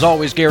work is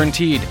always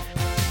guaranteed.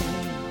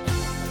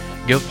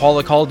 Give Paul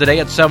a call today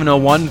at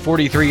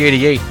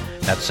 701-4388.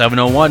 That's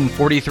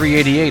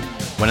 701-4388.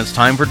 When it's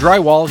time for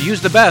drywall,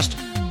 use the best,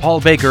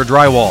 Paul Baker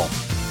Drywall.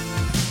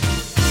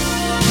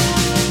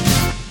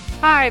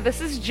 Hi,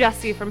 this is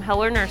Jessie from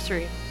Heller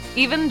Nursery.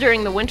 Even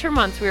during the winter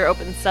months, we are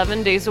open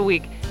 7 days a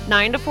week,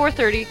 9 to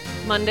 4:30,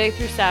 Monday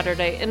through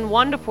Saturday, and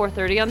 1 to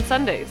 4:30 on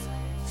Sundays.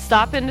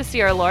 Stop in to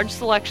see our large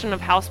selection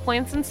of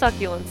houseplants and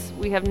succulents.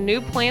 We have new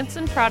plants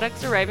and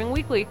products arriving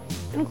weekly,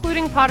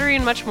 including pottery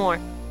and much more.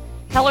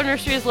 Heller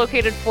Nursery is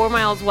located 4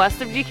 miles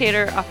west of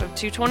Decatur off of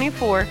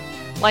 224.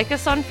 Like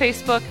us on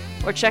Facebook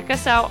or check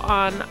us out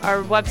on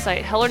our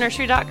website,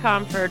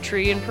 hellernursery.com, for our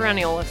tree and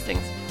perennial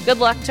listings. Good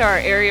luck to our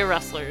area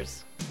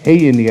wrestlers.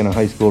 Hey Indiana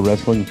High School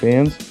wrestling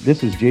fans,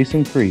 this is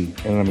Jason Cree,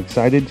 and I'm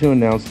excited to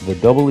announce that the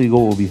Double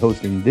Eagle will be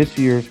hosting this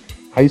year's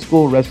High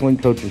School Wrestling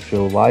Coaches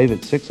Show live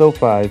at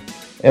 6:05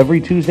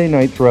 every Tuesday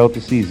night throughout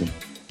the season.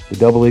 The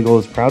Double Eagle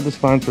is proud to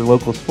sponsor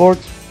local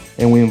sports,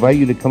 and we invite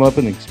you to come up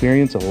and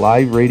experience a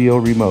live radio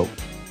remote.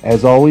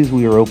 As always,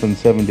 we are open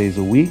 7 days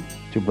a week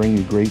to bring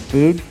you great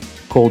food,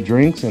 cold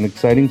drinks, and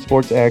exciting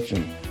sports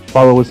action.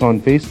 Follow us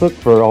on Facebook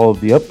for all of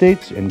the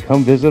updates, and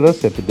come visit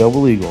us at the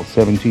Double Eagle,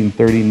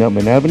 1730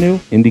 Nutman Avenue,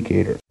 in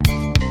Decatur.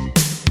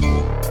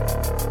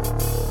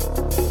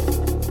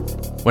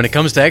 When it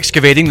comes to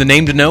excavating, the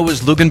name to know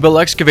is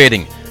Luganville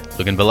Excavating.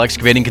 Luganville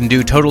Excavating can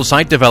do total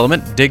site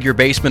development, dig your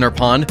basement or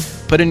pond,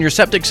 put in your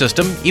septic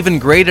system, even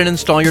grade and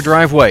install your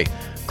driveway.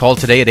 Call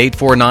today at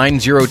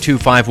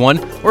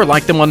 849-0251 or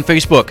like them on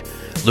Facebook.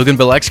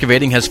 Luganville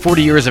Excavating has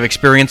 40 years of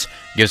experience,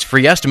 gives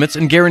free estimates,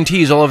 and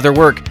guarantees all of their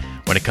work.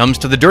 When it comes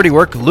to the dirty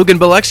work,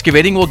 Luganville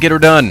Excavating will get her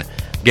done.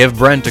 Give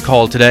Brent a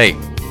call today.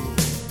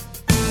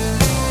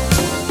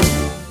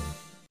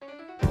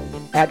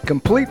 At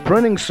Complete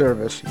Printing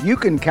Service, you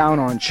can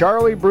count on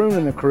Charlie Brune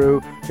and the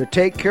crew to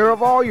take care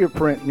of all your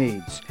print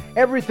needs.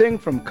 Everything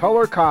from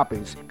color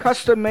copies,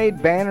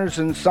 custom-made banners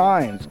and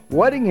signs,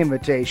 wedding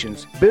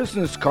invitations,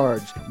 business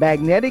cards,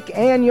 magnetic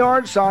and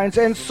yard signs,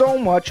 and so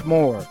much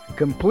more.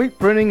 Complete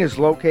Printing is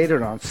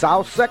located on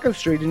South 2nd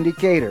Street in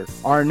Decatur.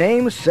 Our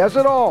name says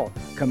it all.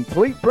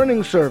 Complete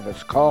Printing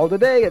Service. Call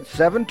today at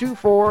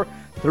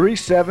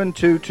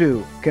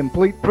 724-3722.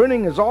 Complete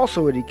Printing is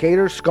also a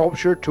Decatur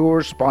Sculpture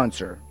Tour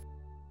sponsor.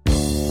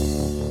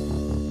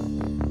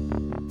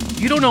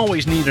 You don't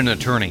always need an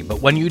attorney,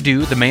 but when you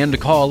do, the man to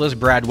call is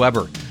Brad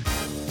Weber.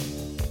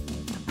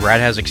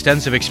 Brad has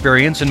extensive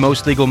experience in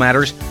most legal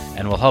matters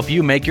and will help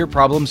you make your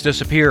problems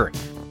disappear.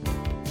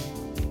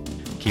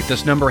 Keep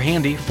this number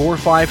handy,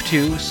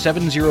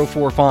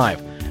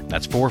 452-7045.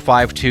 That's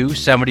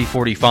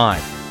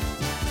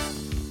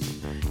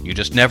 452-7045. You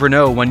just never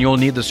know when you'll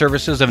need the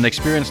services of an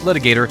experienced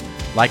litigator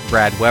like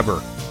Brad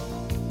Weber.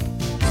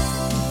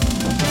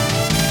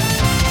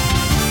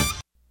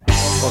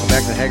 Welcome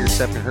back to the Haggard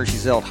Sefton Hershey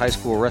Zelt High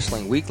School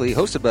Wrestling Weekly,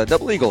 hosted by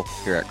Double Eagle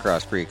here at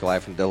Cross Creek,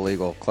 live from Double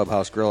Eagle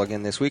Clubhouse Grill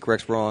again this week.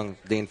 Rex Burlong,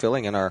 Dane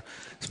Filling, and our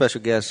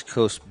special guest,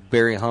 Coach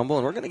Barry Humble.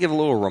 And we're going to give a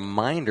little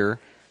reminder,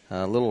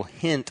 a little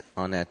hint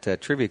on that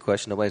trivia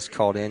question nobody's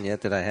called in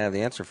yet that I have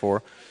the answer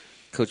for.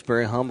 Coach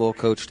Barry Humble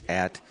coached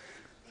at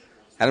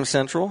Adams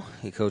Central.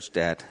 He coached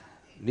at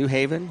New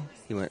Haven.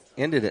 He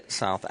ended at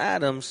South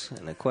Adams,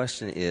 and the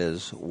question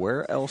is,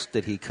 where else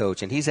did he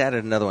coach? And he's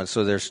added another one,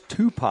 so there's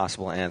two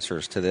possible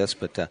answers to this,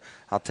 but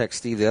I'll text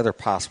Steve the other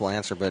possible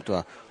answer. But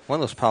one of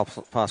those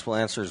possible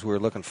answers we're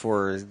looking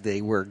for is they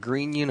wear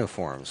green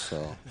uniforms.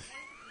 So,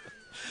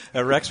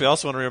 Rex, we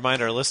also want to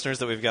remind our listeners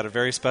that we've got a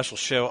very special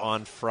show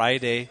on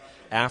Friday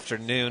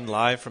afternoon,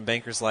 live from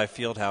Bankers Life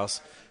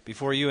Fieldhouse.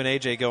 Before you and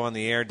AJ go on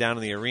the air down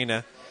in the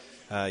arena,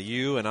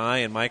 you and I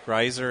and Mike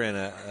Reiser and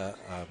a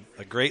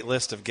great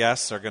list of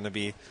guests are going to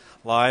be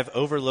live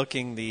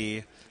overlooking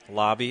the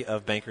lobby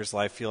of Bankers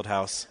Life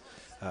Fieldhouse.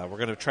 We're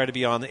going to try to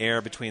be on the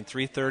air between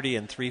 3:30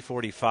 and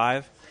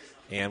 3:45,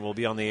 and we'll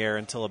be on the air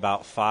until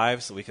about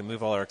 5 so we can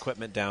move all our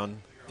equipment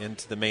down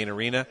into the main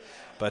arena.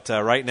 But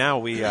right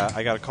now,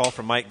 I got a call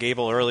from Mike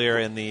Gable earlier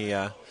in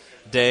the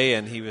day,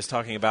 and he was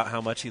talking about how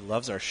much he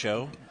loves our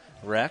show.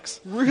 Rex.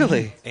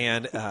 Really?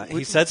 And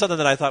he said something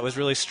that I thought was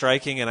really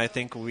striking, and I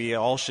think we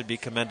all should be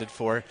commended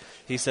for.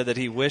 He said that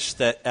he wished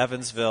that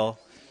Evansville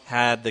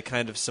had the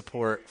kind of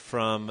support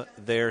from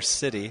their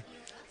city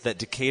that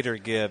Decatur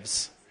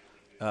gives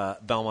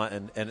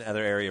Belmont and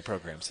other area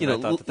programs. And I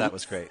thought that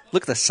was great.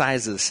 Look at the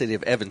size of the city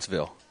of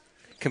Evansville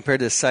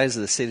compared to the size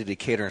of the city of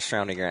Decatur and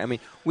surrounding area. I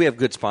mean, we have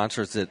good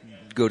sponsors that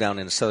go down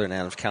into southern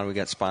Adams County. We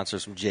got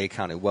sponsors from Jay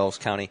County, Wells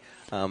County,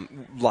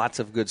 lots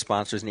of good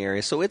sponsors in the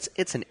area. So it's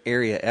an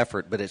area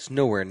effort, but it's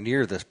nowhere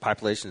near the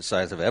population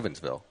size of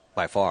Evansville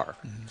by far.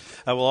 Mm-hmm.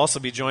 We'll also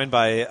be joined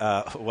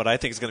by what I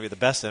think is going to be the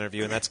best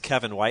interview, and that's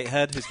Kevin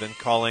Whitehead, who's been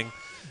calling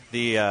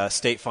the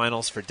state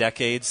finals for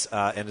decades,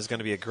 and is going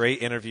to be a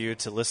great interview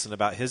to listen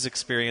about his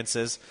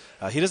experiences.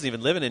 He doesn't even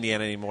live in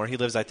Indiana anymore. He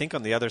lives, I think,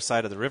 on the other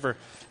side of the river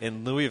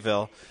in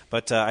Louisville.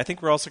 But I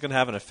think we're also going to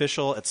have an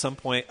official at some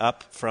point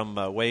up from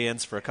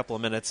weigh-ins for a couple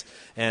of minutes.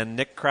 And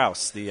Nick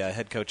Krause, the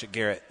head coach at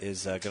Garrett,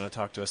 is going to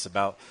talk to us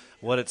about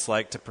what it's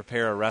like to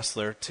prepare a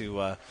wrestler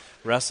to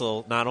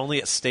wrestle not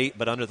only at state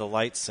but under the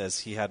lights, as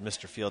he had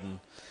Mr.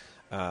 Fielden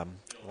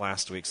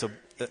last week. So,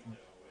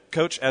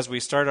 Coach, as we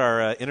start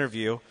our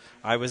interview,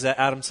 I was at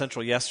Adams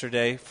Central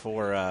yesterday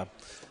for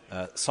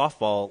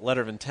softball letter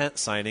of intent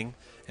signing,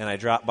 and I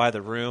dropped by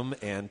the room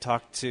and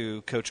talked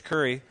to Coach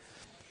Curry,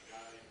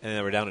 and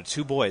they were down to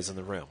two boys in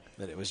the room.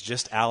 That it was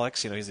just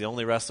Alex, he's the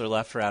only wrestler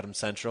left for Adams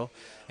Central,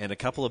 and a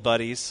couple of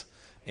buddies.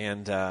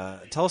 And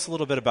tell us a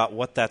little bit about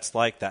what that's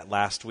like that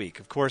last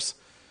week. Of course,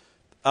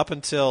 up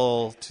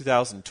until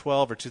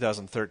 2012 or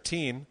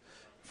 2013,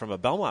 from a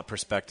Belmont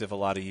perspective, a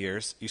lot of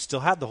years, you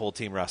still had the whole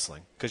team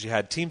wrestling because you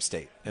had Team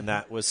State, and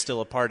that was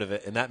still a part of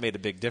it, and that made a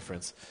big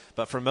difference.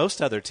 But for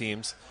most other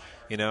teams,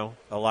 a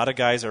lot of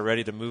guys are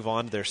ready to move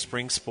on to their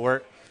spring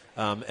sport,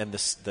 and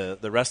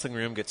the wrestling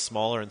room gets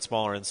smaller and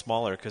smaller and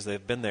smaller because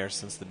they've been there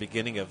since the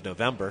beginning of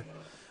November.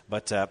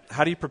 But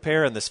how do you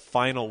prepare in this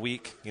final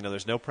week?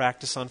 There's no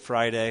practice on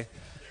Friday.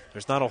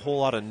 There's not a whole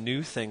lot of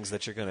new things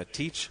that you're going to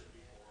teach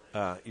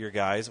your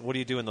guys. What do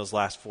you do in those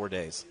last 4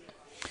 days?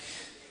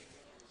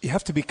 You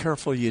have to be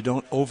careful you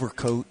don't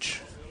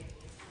overcoach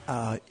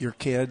your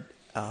kid.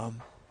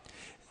 One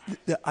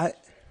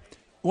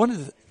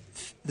of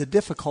the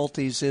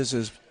difficulties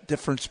is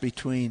difference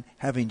between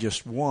having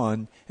just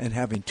one and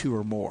having two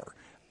or more.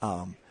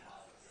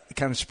 It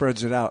kind of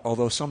spreads it out,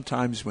 although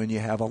sometimes when you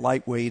have a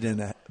lightweight and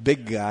a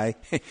big guy,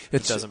 it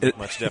doesn't make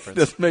much difference. It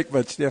doesn't make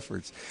much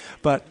difference.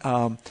 But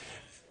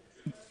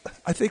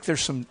I think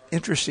there's some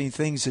interesting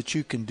things that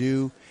you can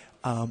do.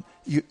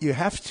 You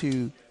have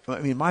to –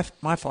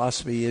 my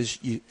philosophy is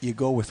you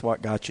go with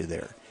what got you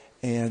there.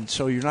 And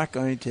so you're not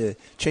going to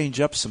change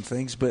up some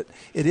things, but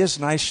it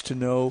is nice to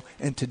know,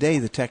 and today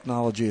the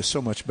technology is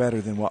so much better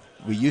than what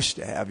we used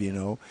to have,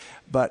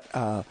 But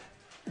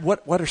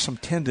what are some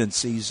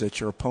tendencies that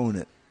your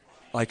opponent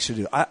likes to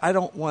do? I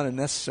don't want to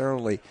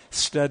necessarily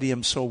study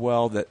them so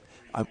well that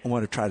I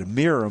want to try to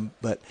mirror them,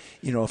 but,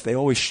 if they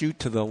always shoot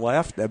to the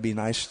left, that'd be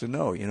nice to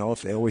know.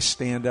 If they always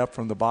stand up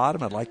from the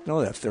bottom, I'd like to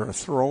know that. If they're a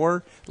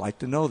thrower, I'd like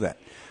to know that.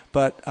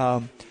 But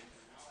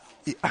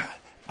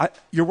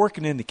you're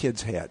working in the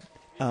kid's head.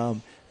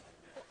 One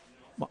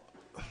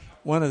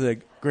of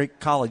the great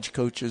college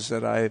coaches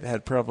that I've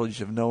had privilege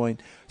of knowing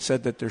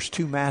said that there's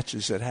two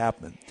matches that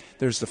happen.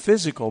 There's the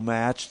physical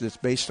match that's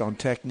based on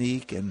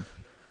technique and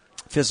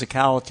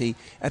physicality,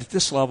 and at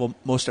this level,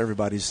 most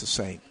everybody's the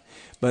same.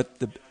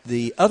 But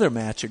the other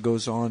match that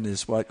goes on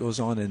is what goes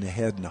on in the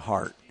head and the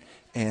heart.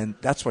 And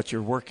that's what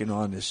you're working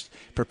on, is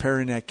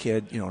preparing that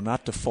kid,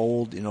 not to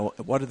fold.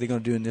 What are they going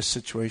to do in this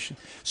situation?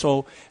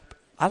 So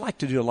I like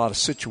to do a lot of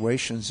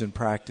situations in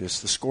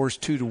practice. The score's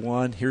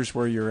 2-1. Here's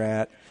where you're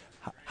at.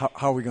 How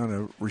are we going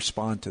to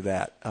respond to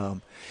that?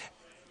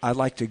 I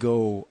like to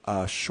go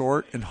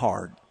short and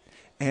hard.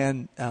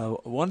 And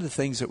one of the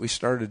things that we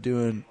started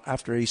doing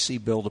after AC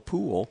built a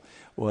pool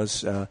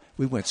was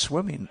we went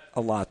swimming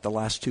a lot the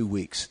last 2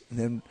 weeks. And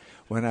then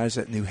when I was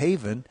at New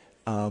Haven,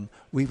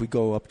 we would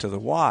go up to the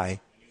Y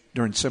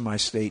during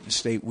semi-state and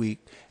state week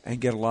and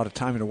get a lot of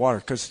time in the water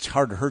because it's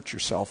hard to hurt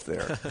yourself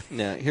there.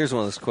 Now, here's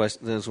one of those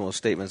questions. There's one of those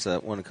statements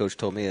that one coach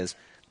told me is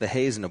the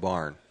hay's in the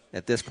barn.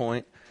 At this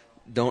point,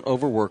 don't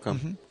overwork them.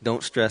 Mm-hmm.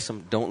 Don't stress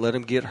them. Don't let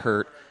them get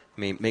hurt. I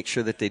mean, make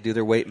sure that they do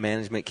their weight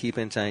management, keep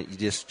in time. You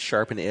just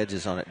sharpen the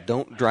edges on it.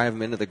 Don't drive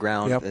them into the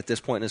ground at this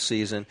point in the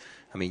season.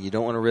 I mean, you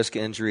don't want to risk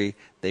injury.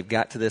 They've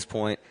got to this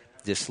point.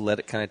 Just let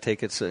it kind of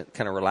take its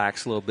kind of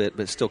relax a little bit,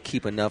 but still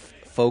keep enough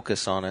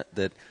focus on it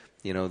that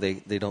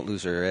they don't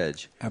lose their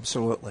edge.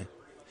 Absolutely.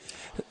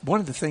 One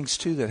of the things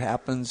too that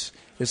happens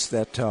is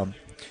that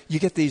you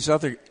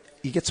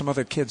get some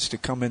other kids to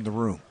come in the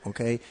room.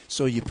 Okay,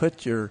 so you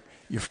put your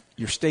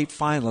state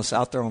finalists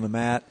out there on the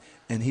mat,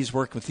 and he's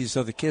working with these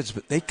other kids,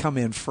 but they come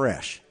in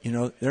fresh.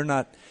 They're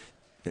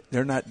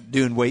not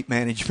doing weight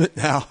management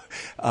now,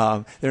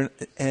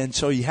 and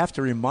so you have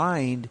to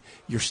remind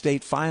your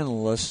state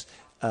finalists.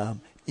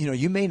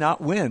 You may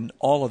not win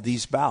all of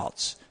these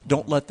bouts.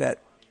 Don't let that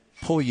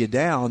pull you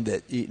down.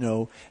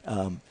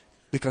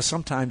 Because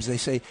sometimes they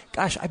say,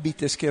 "Gosh, I beat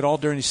this kid all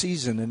during the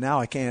season, and now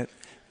I can't.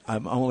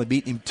 I'm only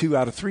beating him 2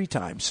 out of 3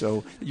 times."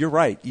 So you're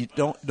right. You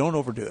don't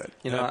overdo it.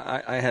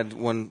 I had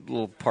one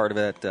little part of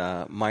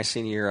it. My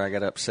senior year, I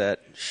got upset.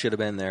 Should have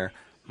been there.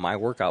 My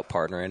workout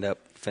partner ended up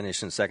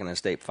finishing second in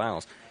state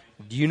finals.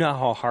 Do you know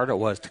how hard it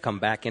was to come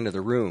back into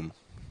the room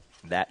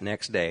that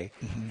next day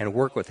and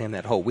work with him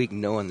that whole week,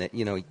 knowing that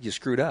you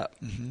screwed up,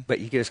 but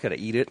you just got to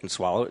eat it and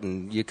swallow it,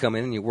 and you come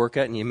in and you work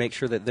out and you make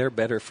sure that they're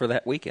better for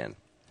that weekend.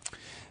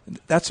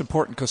 That's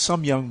important because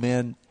some young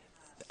men,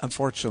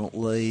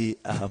 unfortunately,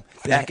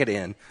 pack it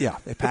in. Yeah,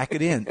 they pack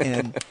it in,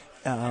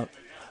 and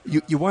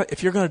you want,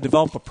 if you're going to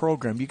develop a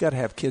program, you got to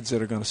have kids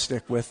that are going to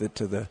stick with it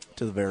to the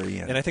very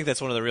end. And I think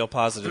that's one of the real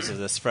positives of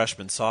this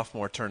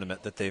freshman-sophomore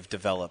tournament that they've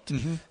developed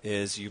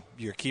is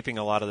you're keeping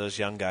a lot of those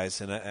young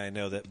guys. And I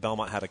know that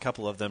Belmont had a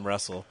couple of them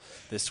wrestle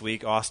this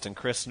week. Austin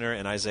Christner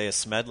and Isaiah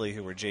Smedley,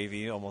 who were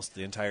JV almost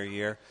the entire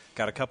year,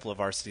 got a couple of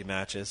varsity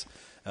matches.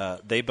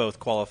 They both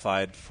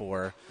qualified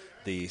for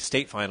the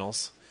state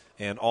finals.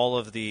 And all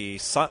of the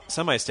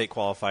semi-state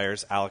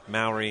qualifiers, Alec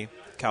Mowry,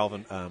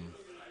 Calvin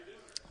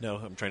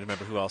I'm trying to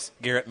remember who else.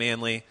 Garrett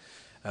Manley,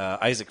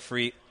 Isaac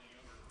Freet.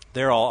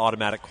 They're all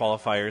automatic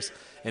qualifiers.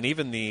 And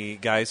even the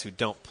guys who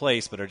don't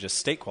place but are just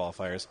state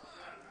qualifiers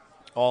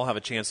all have a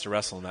chance to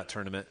wrestle in that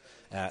tournament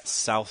at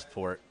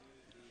Southport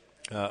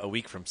a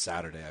week from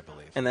Saturday, I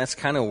believe. And that's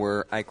kind of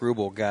where Ike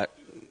Rubel got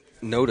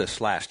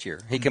noticed last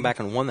year. He came back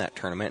and won that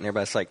tournament, and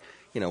everybody's like,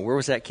 where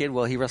was that kid?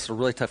 Well, he wrestled a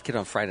really tough kid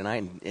on Friday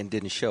night and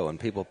didn't show, and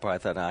people probably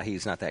thought,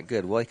 he's not that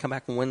good. Well, he come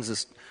back and wins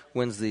the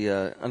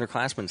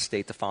underclassmen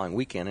state the following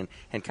weekend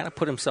and kind of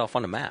put himself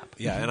on the map.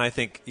 Yeah, and I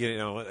think,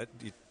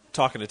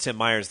 talking to Tim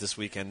Myers this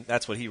weekend,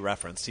 that's what he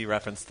referenced. He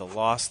referenced the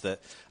loss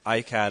that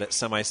Ike had at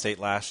semi-state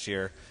last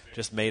year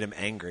just made him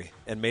angry,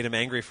 and made him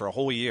angry for a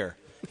whole year.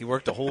 He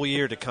worked a whole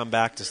year to come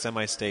back to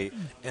semi-state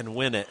and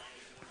win it,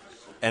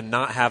 and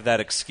not have that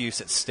excuse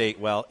at state.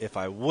 Well, if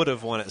I would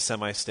have won at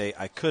semi-state,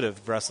 I could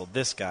have wrestled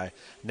this guy.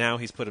 Now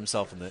he's put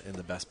himself in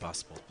the best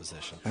possible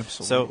position.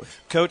 Absolutely. So,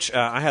 Coach,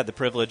 I had the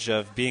privilege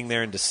of being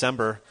there in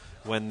December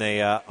when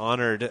they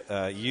honored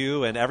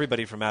you and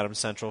everybody from Adams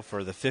Central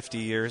for the 50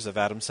 years of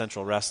Adams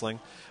Central wrestling.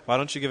 Why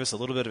don't you give us a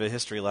little bit of a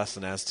history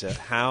lesson as to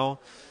how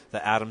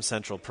the Adams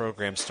Central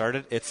program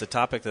started? It's a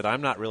topic that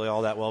I'm not really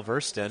all that well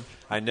versed in.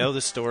 I know the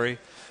story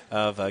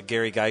of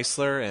Gary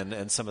Geisler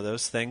and some of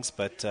those things,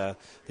 but the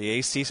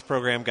AC's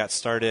program got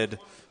started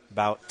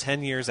about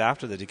 10 years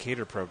after the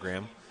Decatur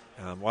program.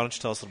 Why don't you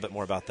tell us a little bit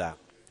more about that?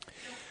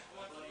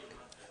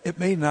 It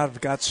may not have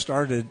got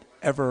started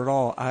ever at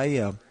all.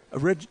 I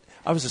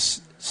was a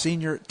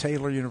senior at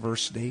Taylor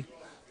University,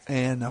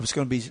 and I was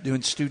going to be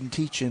doing student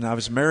teaching. I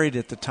was married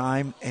at the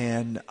time,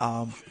 and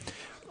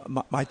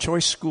my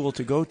choice school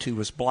to go to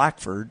was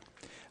Blackford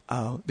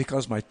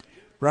because my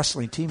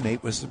wrestling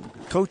teammate was the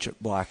coach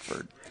at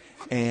Blackford.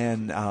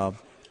 And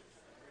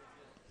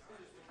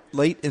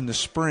late in the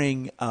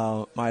spring,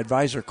 my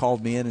advisor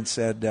called me in and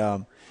said,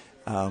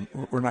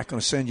 we're not going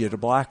to send you to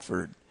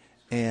Blackford.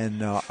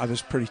 And I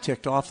was pretty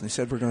ticked off. And they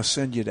said, we're going to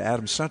send you to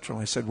Adams Central.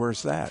 And I said,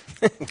 where's that?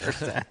 Where's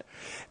that?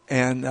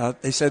 And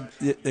they said,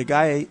 the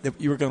guy that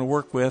you were going to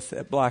work with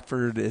at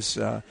Blackford is,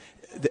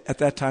 at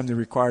that time they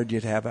required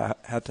you to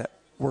have to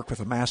work with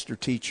a master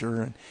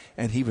teacher,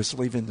 and he was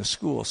leaving the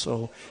school.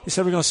 So he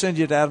said, we're going to send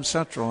you to Adams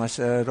Central. And I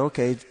said,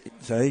 okay.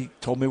 So he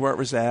told me where it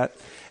was at.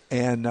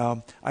 And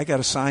I got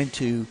assigned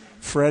to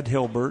Fred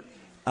Hilbert,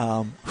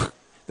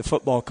 the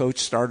football coach,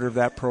 starter of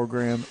that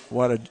program.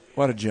 What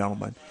a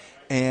gentleman.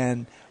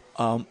 And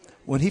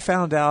when he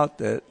found out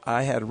that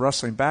I had a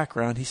wrestling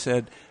background, he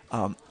said,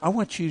 I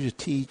want you to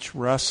teach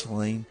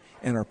wrestling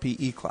in our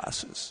PE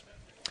classes.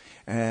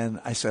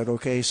 And I said,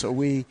 okay. So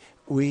we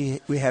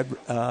had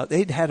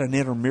they'd had an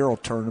intramural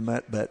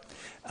tournament, but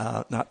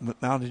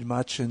not mounted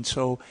much. And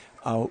so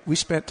we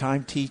spent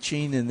time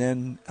teaching. And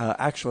then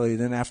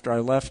then after I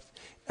left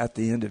at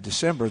the end of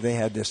December, they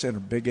had this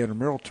big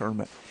intramural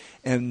tournament.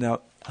 And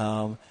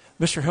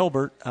Mr.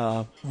 Hilbert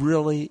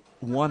really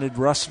wanted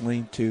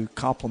wrestling to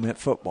complement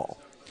football.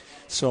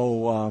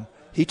 So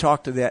he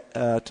talked to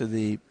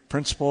the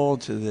principal,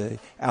 to the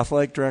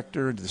athletic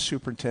director, to the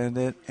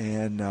superintendent,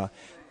 and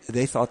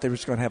they thought they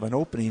was going to have an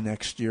opening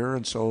next year,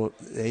 and so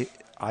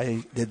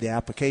I did the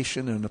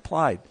application and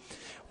applied.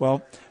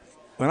 Well,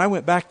 when I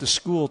went back to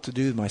school to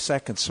do my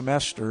second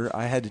semester,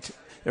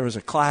 there was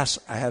a class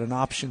I had an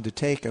option to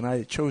take, and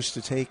I chose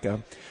to take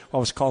what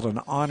was called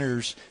an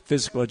honors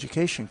physical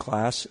education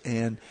class,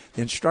 and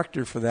the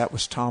instructor for that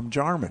was Tom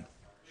Jarman,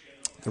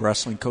 the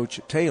wrestling coach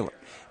at Taylor.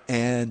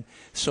 And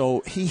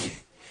so he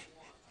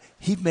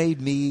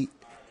made me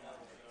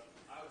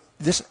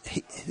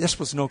this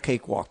was no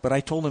cakewalk, but I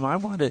told him I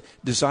want to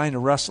design a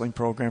wrestling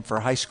program for a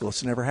high school.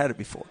 It's never had it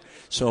before.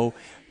 So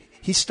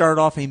he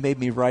started off and he made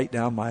me write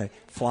down my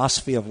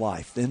philosophy of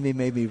life. Then he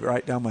made me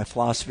write down my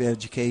philosophy of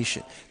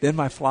education. Then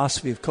my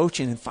philosophy of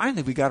coaching. And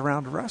finally we got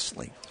around to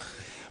wrestling.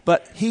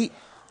 But he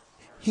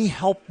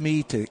helped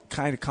me to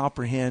kind of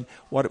comprehend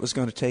what it was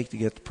going to take to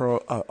get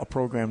a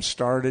program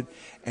started.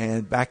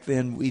 And back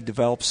then we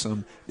developed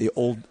the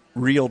old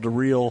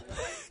reel-to-reel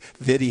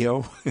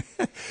video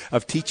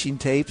of teaching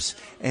tapes.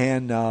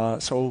 And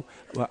so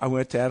I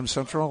went to Adams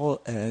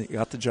Central and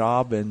got the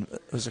job and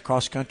was a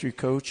cross-country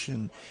coach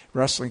and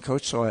wrestling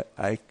coach. So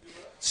I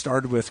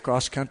started with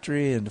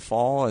cross-country in the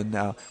fall. And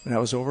when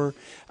that was over,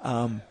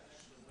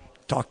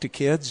 talked to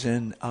kids,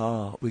 and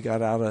we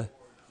got out of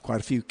quite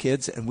a few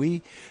kids. And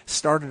we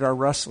started our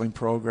wrestling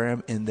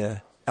program in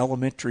the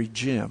elementary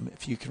gym,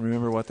 if you can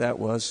remember what that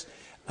was.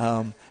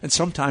 And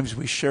sometimes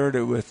we shared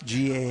it with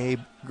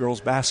GAA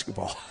girls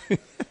basketball.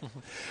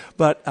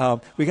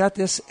 But we got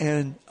this,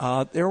 and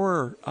there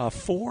were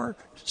 4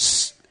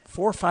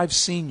 or 5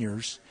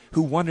 seniors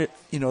who wanted,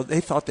 they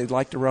thought they'd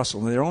like to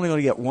wrestle. And they're only going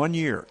to get 1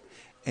 year.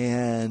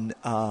 And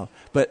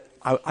but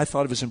I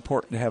thought it was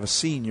important to have a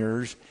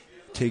seniors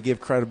to give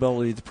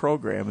credibility to the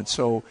program. And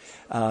so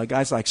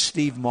guys like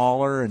Steve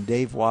Mahler and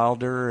Dave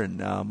Wilder and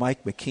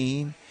Mike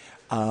McKean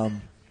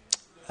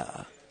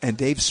and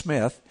Dave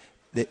Smith,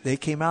 they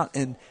came out,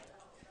 and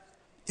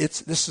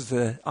this is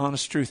the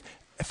honest truth.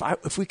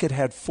 If we could have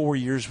had 4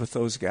 years with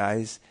those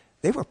guys,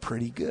 they were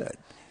pretty good.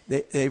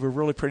 They were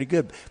really pretty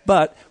good.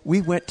 But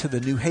we went to the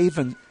New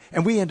Haven,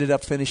 and we ended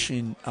up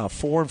finishing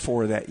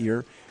 4-4 that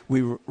year.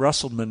 We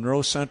wrestled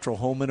Monroe Central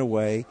home and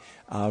away,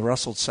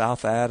 wrestled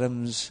South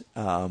Adams,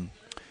 Norwell.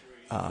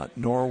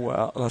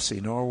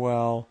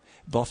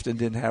 Bluffton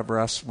didn't have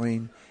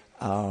wrestling.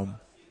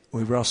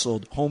 We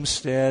wrestled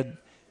Homestead,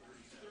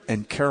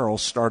 and Carroll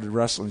started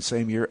wrestling the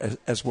same year,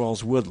 as well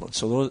as Woodland.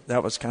 So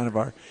that was kind of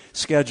our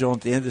schedule.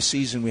 At the end of the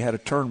season, we had a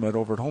tournament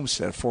over at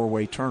Homestead, a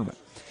 4-way tournament.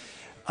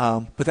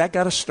 But that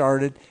got us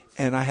started,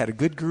 and I had a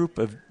good group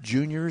of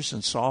juniors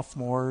and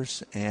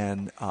sophomores,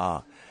 and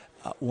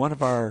one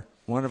of our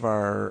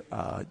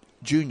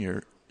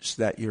juniors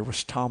that year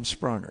was Tom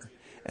Sprunger.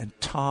 And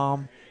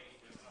Tom,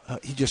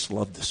 he just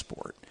loved the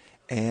sport.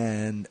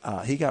 And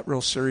he got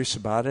real serious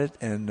about it.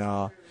 And,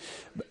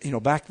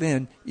 back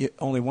then,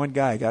 only one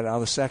guy got out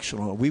of the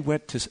sectional. We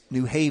went to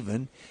New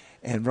Haven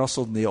and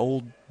wrestled in the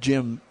old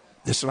gym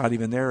that's not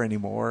even there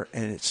anymore.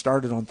 And it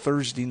started on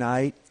Thursday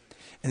night,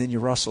 and then you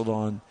wrestled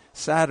on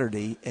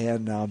Saturday.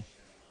 And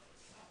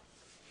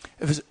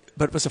it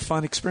was a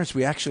fun experience.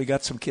 We actually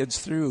got some kids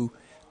through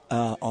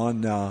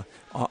on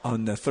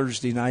the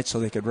Thursday night so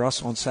they could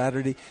wrestle on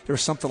Saturday. There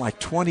was something like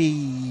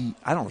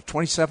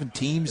 27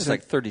 teams. It was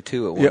like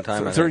 32 at one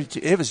time. 32.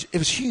 It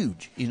was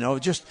huge,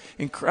 just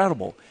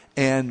incredible.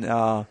 And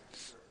I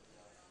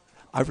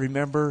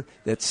remember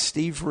that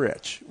Steve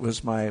Rich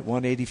was my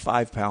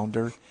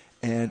 185-pounder,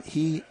 and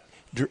he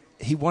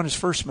won his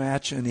first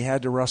match, and he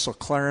had to wrestle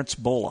Clarence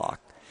Bullock.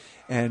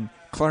 And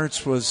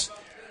Clarence was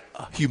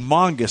a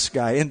humongous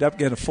guy, ended up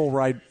getting a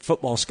full-ride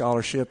football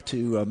scholarship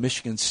to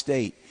Michigan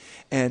State.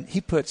 And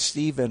he put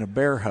Steve in a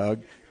bear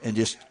hug and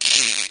just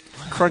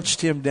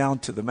crunched him down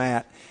to the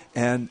mat.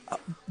 And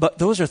but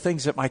those are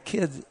things that my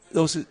kids,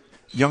 those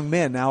young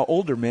men, now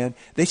older men,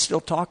 they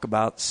still talk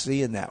about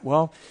seeing that.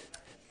 Well,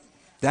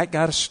 that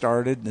got us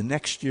started. The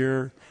next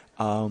year,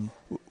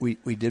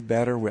 we did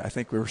better. I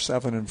think we were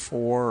 7-4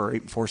 or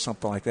 8-4,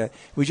 something like that.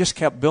 We just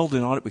kept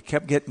building on it. We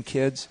kept getting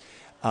kids.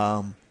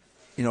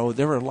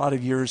 There were a lot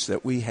of years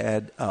that we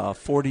had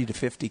 40 to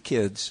 50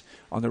 kids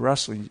on the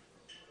wrestling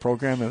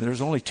program, and there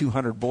was only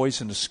 200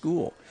 boys in the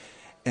school.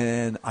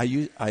 And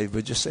I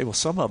would just say, well,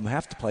 some of them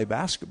have to play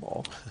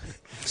basketball.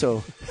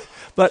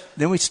 But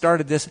then we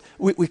started this.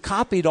 We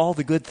copied all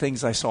the good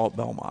things I saw at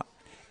Belmont,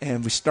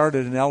 and we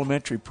started an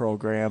elementary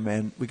program,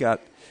 and we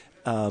got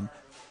third,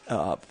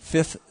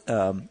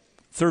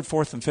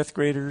 fourth, and fifth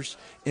graders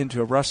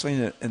into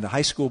wrestling, and the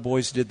high school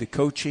boys did the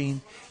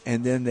coaching,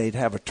 and then they'd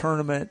have a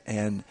tournament,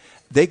 and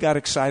they got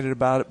excited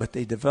about it, but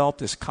they developed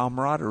this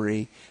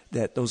camaraderie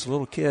that those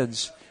little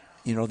kids,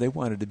 they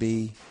wanted to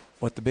be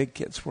what the big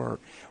kids were.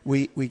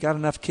 We got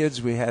enough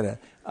kids. We had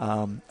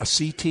a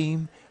C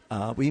team.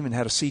 We even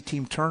had a C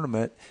team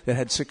tournament that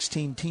had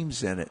 16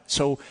 teams in it.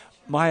 So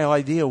my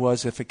idea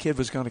was if a kid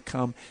was going to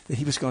come, that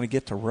he was going to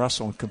get to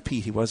wrestle and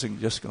compete. He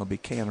wasn't just going to be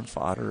cannon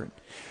fodder.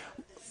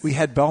 We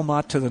had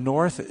Belmont to the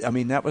north. I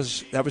mean, that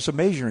was a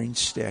measuring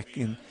stick,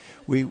 and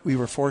we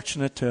were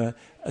fortunate to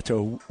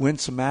win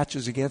some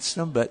matches against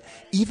them. But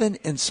even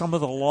in some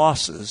of the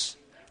losses,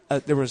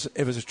 it was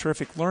a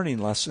terrific learning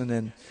lesson.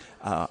 And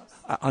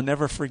I'll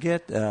never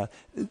forget the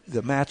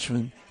match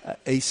when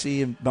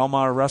AC and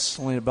Belmont are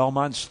wrestling at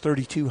Belmont. It's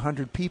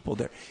 3,200 people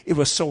there. It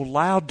was so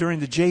loud during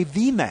the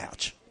JV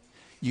match.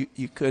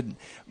 You couldn't.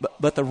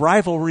 But the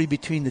rivalry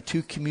between the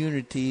two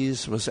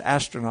communities was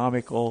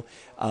astronomical.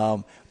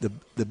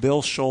 The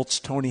Bill Schultz,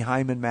 Tony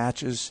Hyman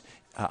matches,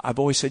 I've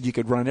always said you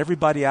could run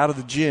everybody out of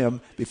the gym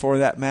before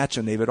that match,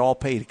 and they would all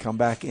pay to come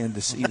back in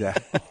to see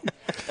that.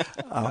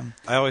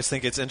 I always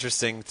think it's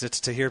interesting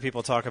to hear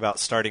people talk about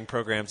starting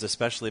programs,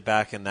 especially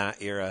back in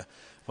that era.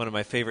 One of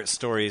my favorite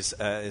stories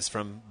is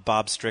from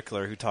Bob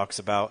Strickler, who talks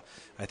about,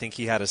 I think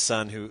he had a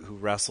son who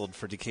wrestled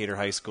for Decatur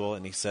High School,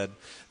 and he said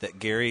that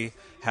Gary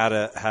had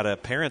a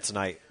parents'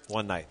 night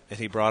one night, and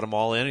he brought them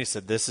all in, and he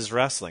said, this is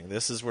wrestling.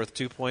 This is worth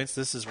 2 points.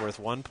 This is worth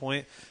 1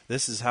 point.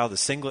 This is how the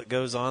singlet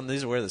goes on.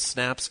 These are where the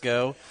snaps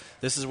go.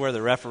 This is where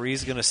the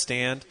referee's going to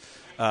stand.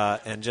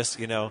 And just,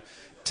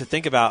 to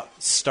think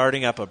about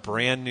starting up a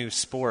brand new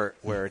sport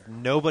where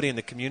nobody in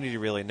the community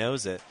really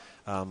knows it,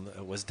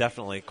 was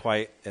definitely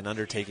quite an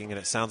undertaking, and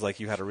it sounds like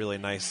you had a really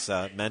nice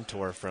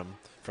mentor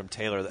from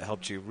Taylor that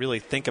helped you really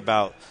think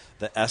about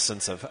the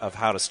essence of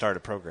how to start a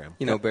program.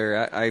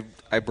 Barry,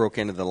 I broke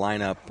into the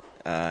lineup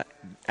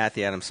at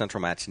the Adams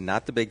Central match,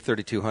 not the big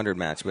 3,200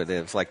 match, but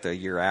it was like the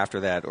year after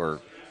that or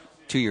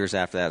 2 years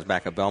after that. I was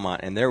back at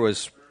Belmont, and there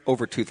was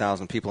over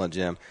 2,000 people in the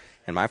gym.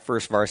 And my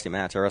first varsity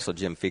match, I wrestled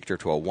Jim Fichter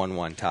to a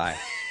 1-1 tie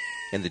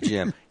in the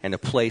gym, and the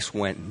place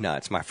went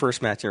nuts. My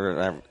first match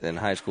ever in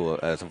high school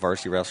as a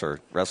varsity wrestler,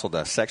 wrestled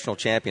a sectional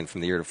champion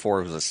from the year before,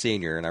 who was a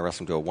senior, and I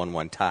wrestled him to a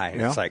 1-1 tie.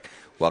 And It's like,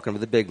 welcome to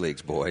the big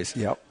leagues, boys.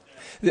 Yep.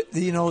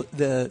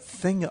 The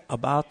thing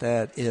about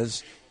that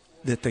is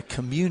that the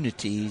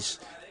communities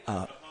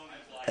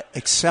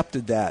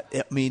accepted that.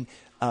 I mean,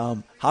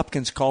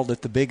 Hopkins called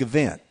it the big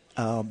event.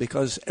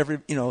 Because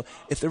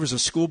if there was a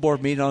school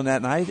board meeting on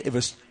that night, it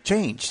was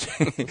changed.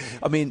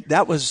 I mean,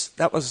 that was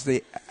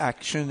the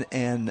action,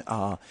 and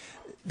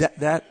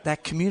that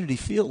community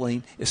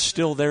feeling is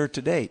still there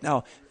today.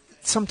 Now,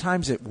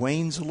 sometimes it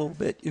wanes a little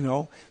bit,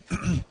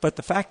 but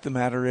the fact of the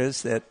matter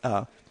is that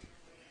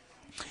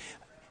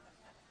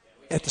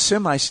at the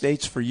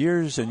semi-states for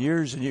years and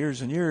years and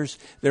years and years,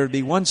 there would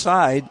be one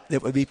side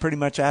that would be pretty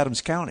much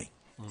Adams County,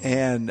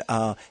 and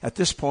at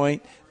this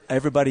point,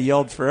 everybody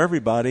yelled for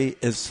everybody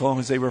as long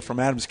as they were from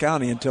Adams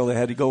County until they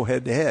had to go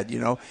head-to-head,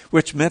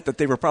 which meant that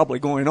they were probably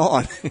going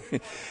on.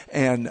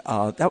 And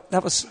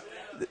that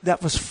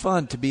was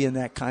fun to be in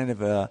that kind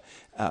of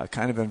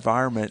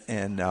environment.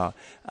 And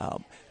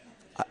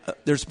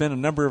there's been a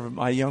number of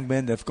my young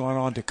men that have gone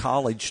on to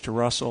college to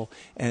wrestle,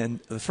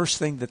 and the first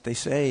thing that they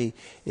say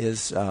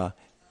is a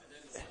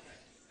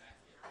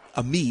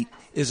meet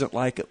isn't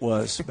like it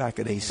was back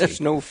at AC. There's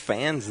no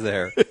fans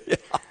there. Yeah.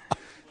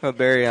 Well,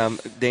 Barry,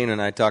 Dana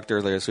and I talked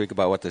earlier this week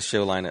about what the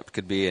show lineup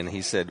could be, and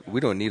he said, we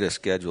don't need a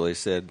schedule. He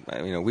said,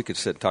 we could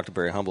sit and talk to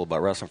Barry Humble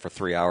about wrestling for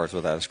 3 hours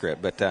without a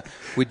script. But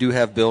we do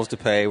have bills to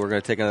pay. We're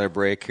going to take another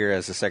break here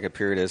as the second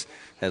period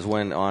has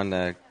went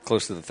on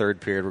close to the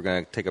third period. We're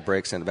going to take a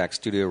break, send it back to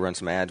the studio, run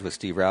some ads with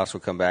Steve Rouse. We'll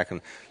come back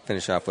and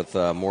finish off with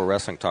more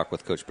wrestling talk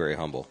with Coach Barry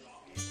Humble.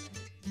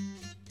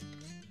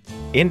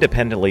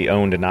 Independently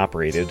owned and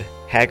operated,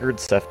 Haggard,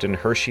 Sefton,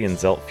 Hershey, and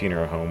Zelt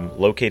Funeral Home,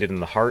 located in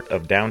the heart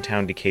of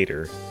downtown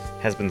Decatur,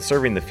 has been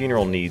serving the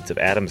funeral needs of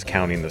Adams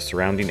County and the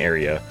surrounding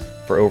area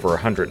for over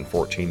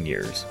 114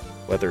 years.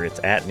 Whether it's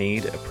at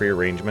need, a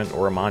prearrangement,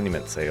 or a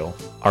monument sale,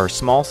 our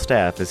small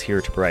staff is here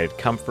to provide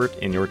comfort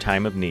in your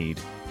time of need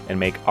and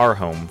make our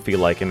home feel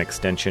like an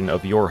extension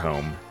of your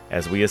home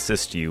as we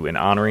assist you in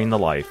honoring the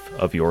life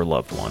of your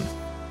loved one.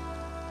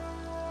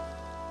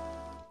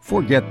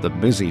 Forget the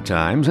busy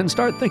times and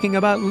start thinking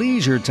about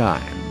leisure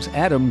times.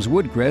 Adams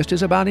Woodcrest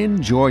is about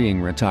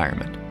enjoying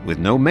retirement. With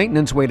no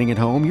maintenance waiting at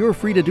home, you're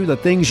free to do the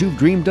things you've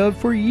dreamed of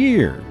for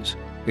years.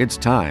 It's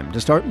time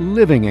to start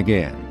living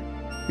again.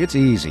 It's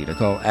easy to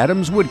call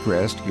Adams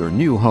Woodcrest your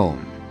new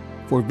home.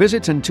 For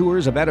visits and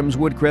tours of Adams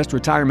Woodcrest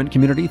Retirement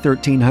Community,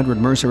 1300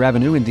 Mercer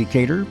Avenue in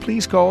Decatur,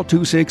 please call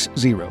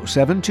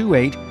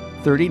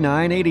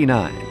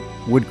 260-728-3989.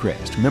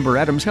 Woodcrest, member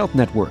Adams Health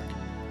Network.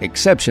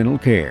 Exceptional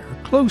care,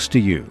 close to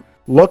you.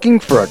 Looking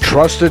for a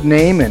trusted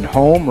name in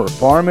home or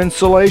farm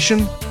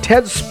insulation?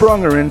 Ted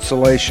Sprunger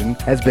Insulation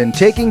has been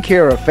taking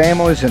care of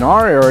families in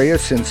our area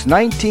since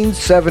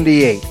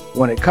 1978.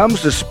 When it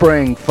comes to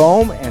spraying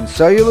foam and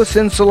cellulose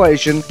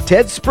insulation,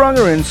 Ted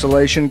Sprunger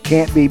Insulation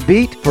can't be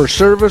beat for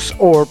service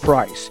or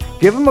price.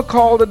 Give them a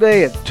call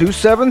today at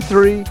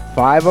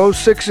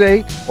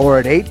 273-5068 or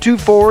at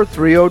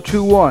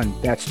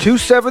 824-3021. That's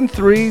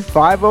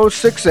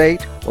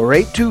 273-5068 or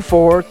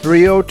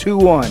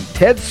 824-3021.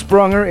 Ted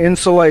Sprunger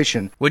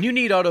Insulation. When you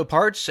need auto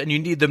parts, and you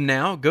need them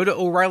now, go to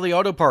O'Reilly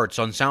Auto Parts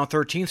on South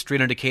 13th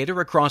Street in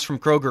Decatur across from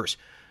Kroger's.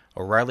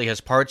 O'Reilly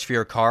has parts for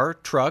your car,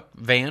 truck,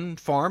 van,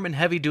 farm, and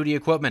heavy-duty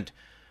equipment.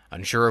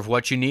 Unsure of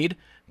what you need?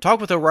 Talk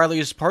with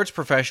O'Reilly's parts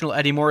professional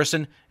Eddie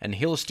Morrison, and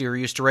he'll steer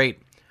you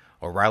straight.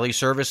 O'Reilly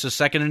service is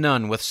second to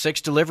none with 6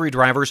 delivery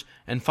drivers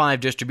and 5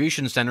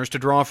 distribution centers to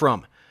draw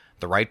from.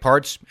 The right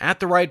parts at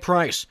the right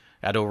price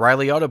at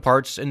O'Reilly Auto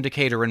Parts in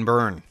Decatur and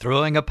Bern.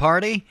 Throwing a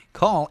party?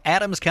 Call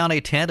Adams County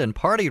Tent and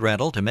Party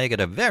Rental to make it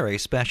a very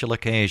special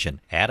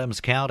occasion.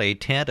 Adams County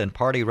Tent and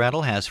Party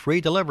Rental has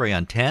free delivery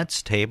on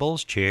tents,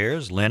 tables,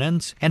 chairs,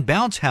 linens, and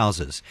bounce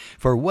houses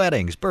for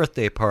weddings,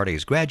 birthday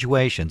parties,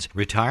 graduations,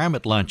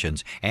 retirement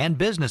luncheons, and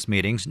business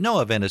meetings.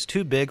 No event is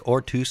too big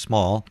or too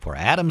small for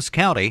Adams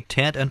County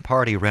Tent and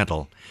Party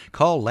Rental.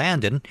 Call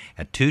Landon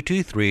at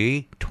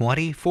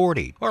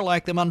 223-2040 or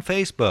like them on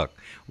Facebook.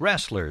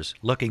 Wrestlers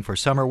looking for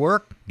summer work?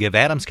 Give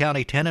Adams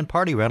County Tent and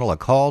Party Rental a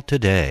call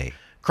today.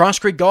 Cross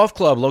Creek Golf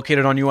Club,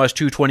 located on US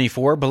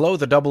 224 below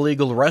the Double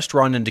Eagle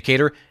Restaurant in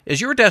Decatur, is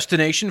your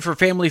destination for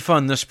family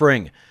fun this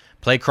spring.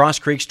 Play Cross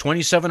Creek's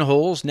 27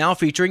 holes, now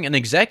featuring an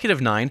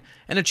Executive 9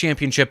 and a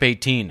Championship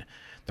 18.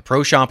 The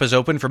Pro Shop is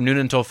open from noon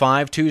until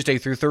 5, Tuesday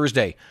through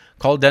Thursday.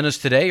 Call Dennis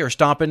today or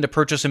stop in to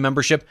purchase a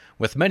membership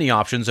with many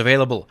options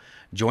available.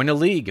 Join a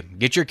league.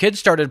 Get your kids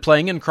started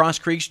playing in Cross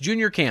Creek's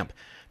Junior Camp.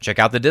 Check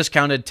out the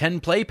discounted 10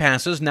 play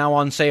passes now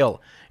on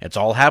sale. It's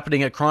all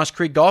happening at Cross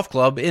Creek Golf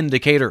Club in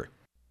Decatur.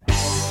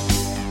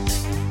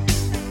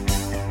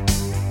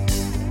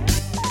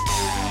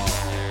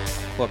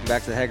 Welcome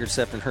back to the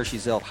Haggard-Sefton Hershey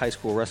Zelt High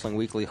School Wrestling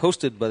Weekly,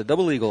 hosted by the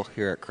Double Eagle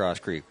here at Cross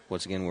Creek.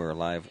 Once again, we're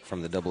live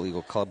from the Double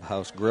Eagle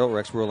Clubhouse Grill.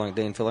 Rex Burlong,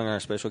 Dane Filling, our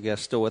special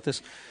guest, still with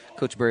us.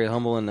 Coach Barry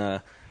Humble,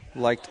 and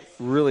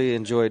really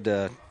enjoyed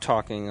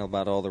talking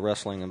about all the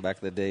wrestling and back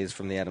in the days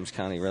from the Adams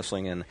County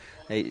Wrestling. And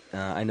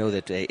I know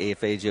that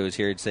AFA Joe is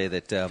here to say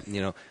that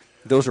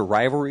those are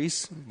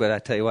rivalries, but I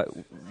tell you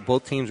what,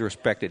 both teams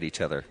respected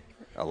each other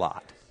a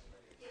lot.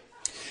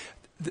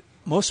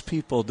 Most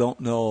people don't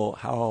know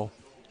how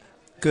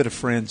good of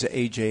friends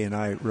AJ and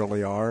I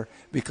really are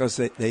because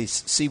they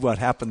see what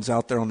happens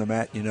out there on the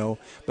mat,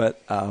 But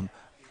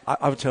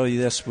I'll tell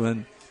you this,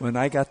 when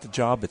I got the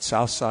job at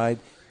Southside,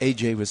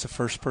 AJ was the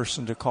first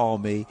person to call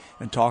me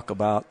and talk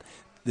about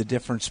the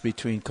difference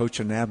between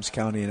coaching in Adams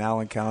County and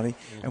Allen County.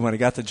 Mm-hmm. And when I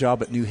got the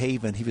job at New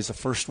Haven, he was the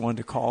first one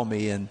to call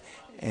me, and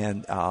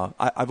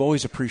I've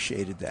always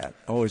appreciated that.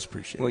 Always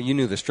appreciated it. Well, you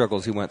knew the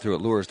struggles he went through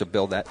at Lures to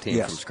build that team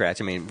Yes. from scratch.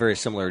 I mean, very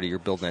similar to your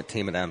building that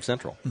team at Adams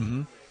Central.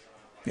 Mm-hmm.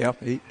 Yeah,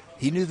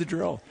 he knew the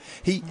drill.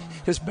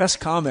 His best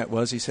comment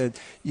was, he said,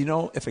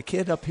 if a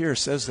kid up here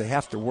says they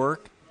have to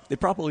work, they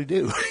probably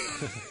do.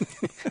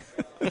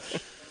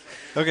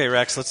 Okay,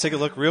 Rex, let's take a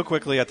look real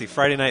quickly at the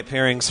Friday night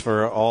pairings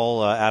for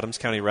all Adams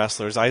County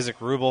wrestlers. Isaac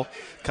Rubel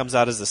comes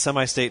out as the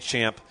semi-state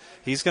champ.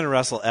 He's going to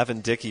wrestle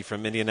Evan Dickey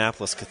from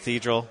Indianapolis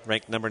Cathedral,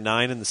 ranked number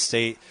 9 in the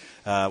state.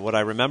 What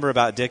I remember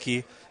about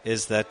Dickey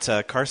is that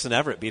Carson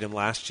Everett beat him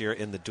last year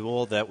in the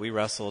duel that we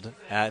wrestled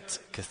at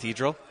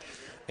Cathedral.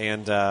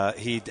 And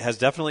he has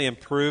definitely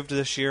improved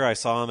this year. I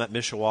saw him at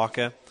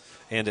Mishawaka,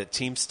 and at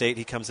Team State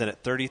he comes in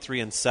at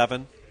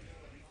 33-7.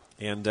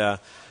 And to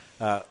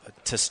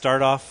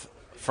start off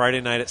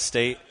Friday night at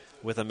State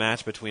with a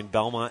match between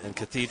Belmont and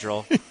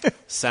Cathedral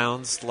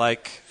sounds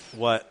like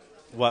what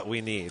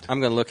we need. I'm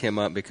going to look him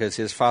up because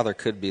his father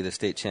could be the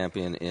state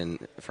champion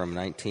from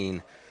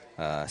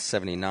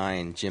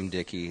 1979, Jim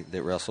Dickey,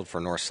 that wrestled for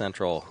North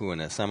Central, who in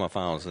the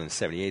semifinals in the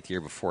 78th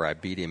year before I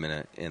beat him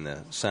in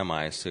the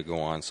semis to go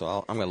on.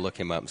 So I'm going to look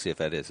him up and see if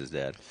that is his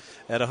dad.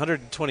 At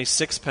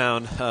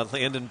 126-pound,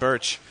 Landon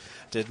Birch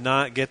did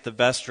not get the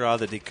best draw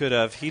that he could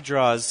have. He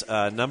draws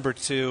number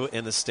 2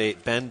 in the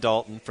state, Ben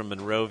Dalton from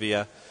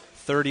Monrovia,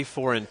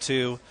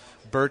 34-2.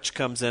 Birch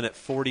comes in at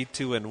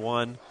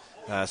 42-1.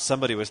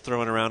 Somebody was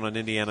throwing around on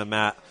Indiana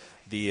Mat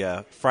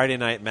the Friday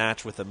night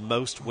match with the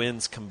most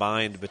wins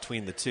combined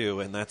between the two,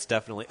 and that's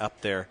definitely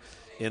up there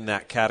in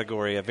that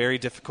category. A very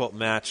difficult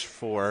match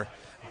for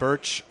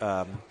Birch,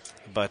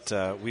 but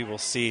we will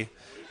see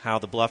how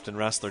the Bluffton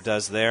wrestler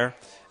does there.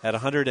 At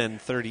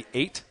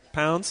 138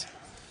 pounds,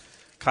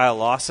 Kyle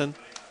Lawson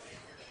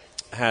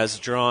has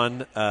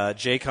drawn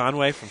Jay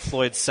Conway from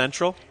Floyd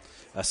Central,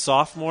 a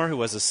sophomore who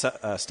was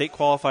a state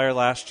qualifier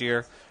last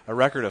year, a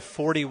record of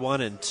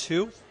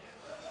 41-2,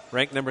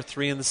 ranked number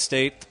 3 in the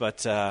state.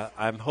 But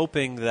I'm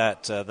hoping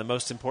that the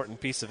most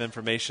important piece of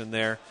information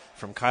there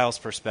from Kyle's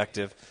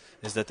perspective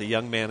is that the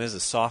young man is a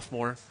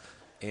sophomore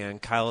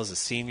and Kyle is a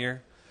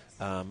senior.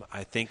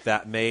 I think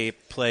that may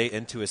play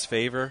into his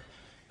favor.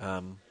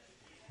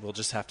 We'll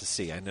just have to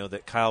see. I know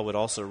that Kyle would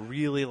also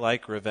really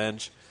like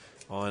revenge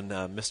on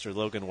Mr.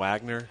 Logan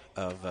Wagner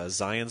of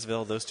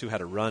Zionsville. Those two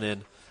had a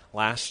run-in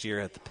last year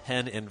at the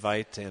Penn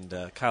Invite,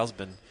 and Kyle's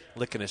been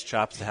licking his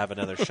chops to have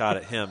another shot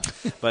at him.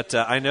 But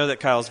I know that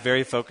Kyle's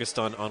very focused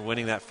on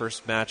winning that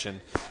first match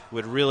and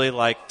would really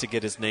like to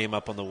get his name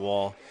up on the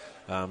wall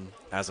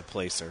as a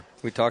placer.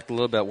 We talked a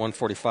little bit at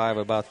 145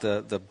 about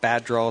the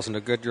bad draws and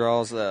the good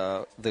draws.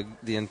 The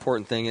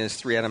important thing is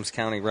 3 Adams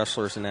County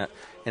wrestlers in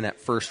that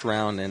first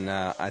round, and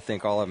I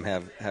think all of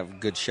them have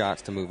good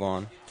shots to move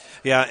on.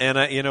 Yeah,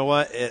 and you know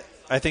what?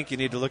 I think you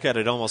need to look at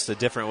it almost a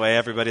different way.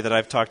 Everybody that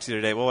I've talked to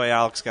today, boy,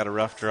 Alex got a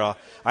rough draw.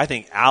 I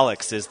think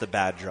Alex is the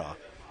bad draw.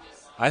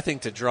 I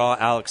think to draw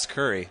Alex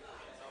Curry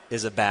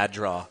is a bad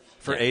draw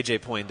for A.J.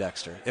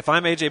 Poindexter. If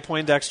I'm A.J.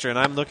 Poindexter and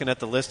I'm looking at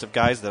the list of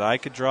guys that I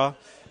could draw,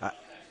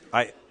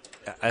 I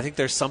think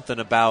there's something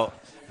about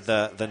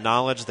the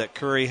knowledge that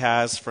Curry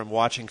has from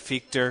watching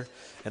Fichter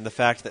and the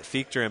fact that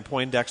Fichter and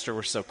Poindexter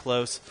were so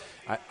close.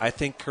 I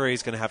think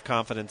Curry's going to have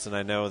confidence, and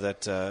I know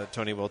that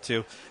Tony will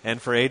too.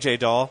 And for A.J.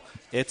 Dahl,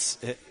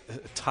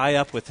 tie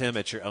up with him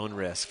at your own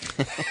risk.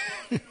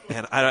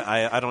 And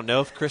I don't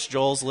know if Chris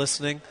Joel's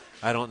listening.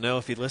 I don't know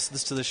if he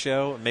listens to the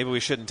show. Maybe we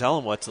shouldn't tell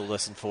him what to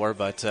listen for.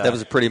 But that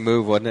was a pretty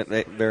move, wasn't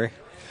it, Barry?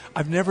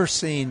 I've never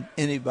seen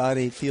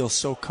anybody feel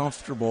so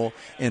comfortable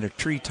in a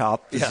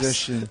treetop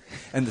position.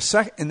 Yes.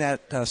 And in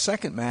that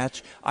second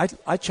match,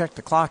 I checked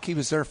the clock. He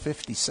was there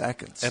 50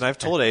 seconds. And I've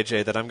told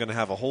AJ that I'm going to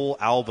have a whole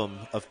album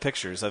of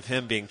pictures of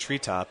him being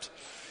treetopped.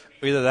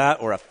 Either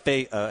that or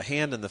a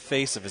hand in the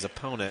face of his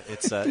opponent.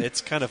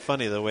 It's kind of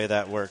funny the way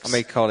that works. I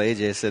may call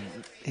AJ and said,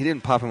 he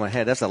didn't pop in my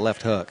head. That's a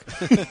left hook.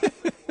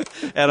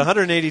 At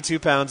 182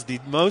 pounds, the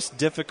most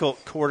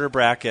difficult quarter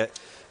bracket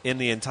in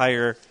the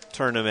entire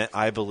tournament,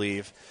 I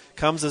believe,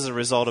 comes as a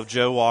result of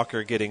Joe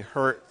Walker getting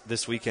hurt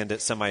this weekend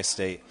at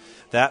semi-state.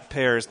 That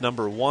pairs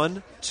number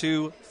 1,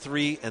 2,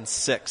 3, and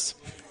 6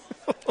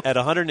 at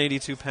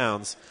 182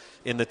 pounds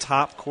in the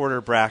top quarter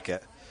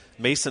bracket.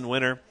 Mason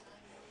Winter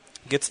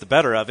gets the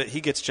better of it. He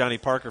gets Johnny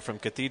Parker from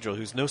Cathedral,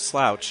 who's no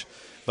slouch,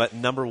 but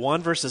number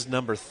 1 versus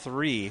number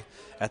 3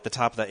 at the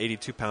top of that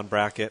 82-pound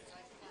bracket.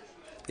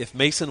 If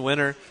Mason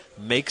Winter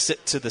makes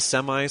it to the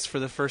semis for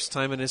the first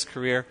time in his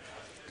career,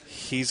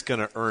 he's going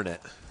to earn it.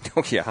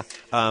 Oh, yeah.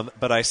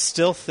 But I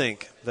still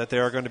think that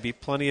there are going to be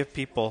plenty of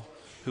people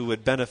who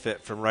would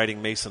benefit from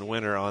writing Mason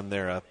Winter on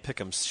their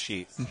pick'em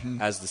sheet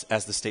as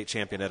the state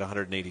champion at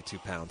 182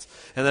 pounds.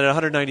 And then at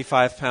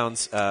 195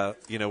 pounds,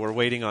 we're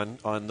waiting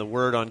on the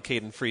word on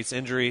Caden Freet's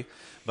injury.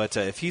 But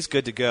if he's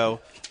good to go,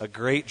 a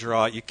great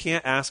draw. You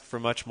can't ask for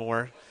much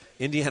more.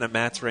 Indiana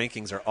Mat's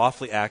rankings are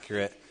awfully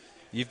accurate.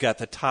 You've got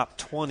the top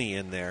 20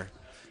 in there.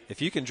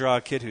 If you can draw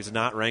a kid who's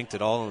not ranked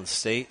at all in the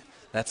state,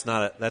 that's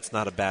not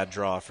a bad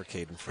draw for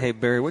Caden Freet. Hey,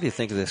 Barry, what do you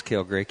think of this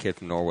Cale Gray kid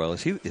from Norwell?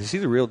 Is he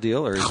the real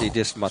deal, or is he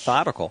just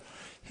methodical?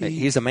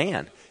 He's a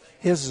man.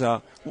 His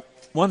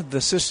one of the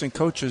assistant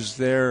coaches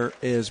there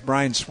is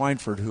Brian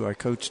Swineford, who I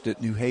coached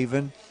at New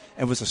Haven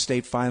and was a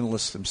state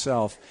finalist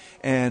himself.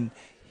 And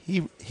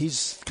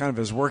he's kind of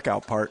his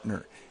workout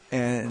partner.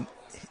 And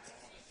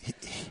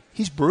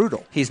he's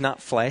brutal. He's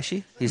not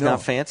flashy? He's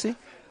not fancy?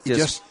 He's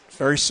just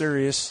very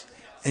serious.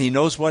 And he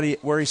knows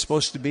where he's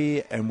supposed to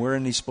be and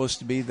when he's supposed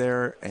to be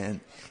there. And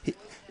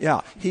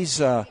he's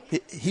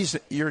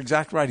you're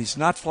exactly right. He's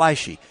not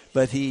flashy,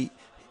 but he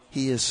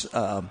is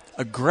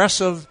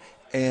aggressive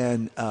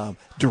and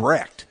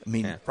direct. I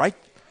mean, right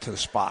to the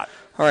spot.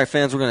 All right,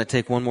 fans, we're going to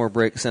take one more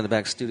break, send it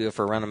back to the studio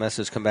for a round of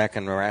messages, come back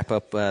and wrap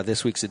up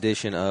this week's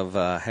edition of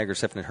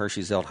Hagerstown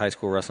Hershey Zelt High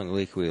School Wrestling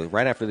Weekly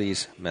right after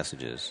these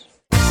messages.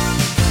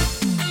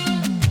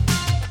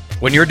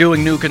 When you're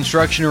doing new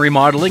construction or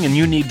remodeling and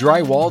you need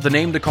drywall, the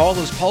name to call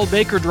is Paul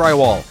Baker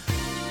Drywall.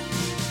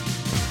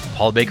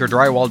 Paul Baker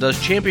Drywall does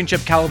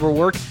championship caliber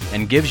work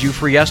and gives you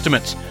free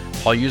estimates.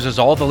 Paul uses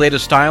all the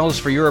latest styles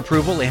for your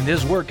approval, and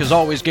his work is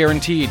always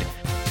guaranteed.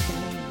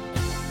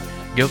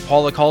 Give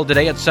Paul a call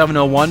today at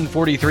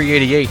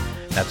 701-4388.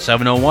 That's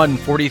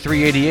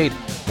 701-4388.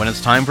 When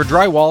it's time for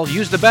drywall,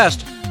 use the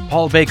best,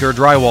 Paul Baker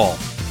Drywall.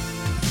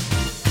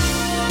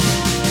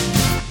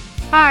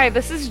 Hi,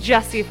 this is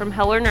Jessie from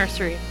Heller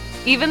Nursery.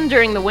 Even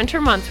during the winter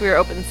months, we are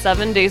open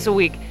 7 days a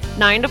week,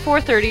 9 to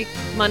 4:30,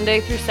 Monday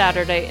through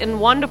Saturday,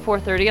 and 1 to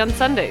 4:30 on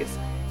Sundays.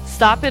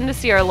 Stop in to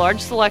see our large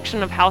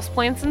selection of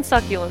houseplants and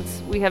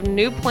succulents. We have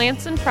new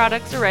plants and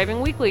products arriving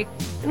weekly,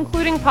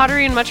 including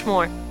pottery and much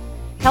more.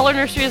 Heller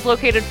Nursery is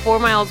located 4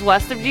 miles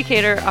west of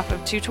Decatur off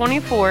of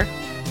 224.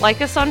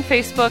 Like us on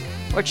Facebook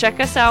or check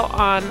us out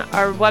on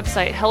our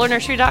website,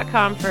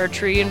 hellernursery.com, for our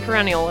tree and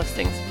perennial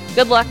listings.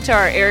 Good luck to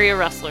our area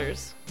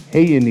wrestlers.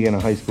 Hey Indiana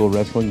High School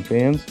wrestling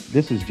fans,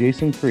 this is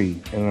Jason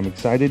Cree, and I'm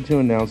excited to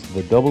announce that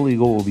the Double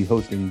Eagle will be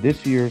hosting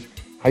this year's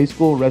High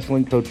School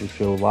Wrestling Coaches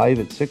Show live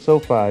at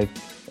 6:05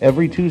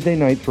 every Tuesday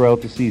night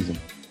throughout the season.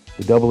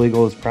 The Double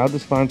Eagle is proud to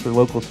sponsor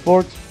local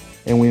sports,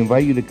 and we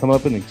invite you to come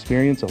up and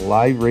experience a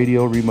live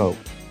radio remote.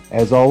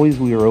 As always,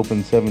 we are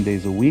open 7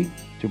 days a week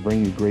to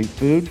bring you great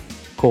food,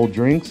 cold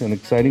drinks, and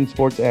exciting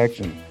sports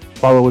action.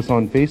 Follow us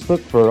on Facebook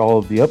for all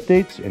of the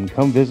updates, and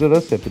come visit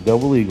us at the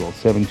Double Eagle,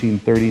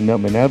 1730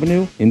 Nutman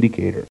Avenue,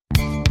 Indicator.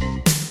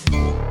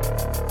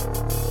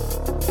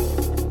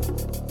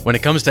 When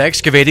it comes to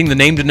excavating, the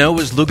name to know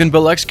is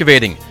Luganville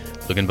Excavating.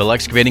 Luganville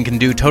Excavating can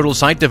do total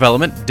site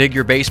development, dig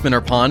your basement or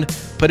pond,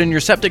 put in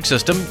your septic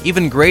system,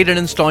 even grade and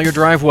install your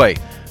driveway.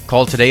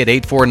 Call today at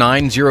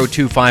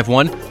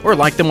 849-0251 or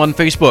like them on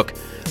Facebook.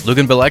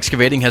 Luganville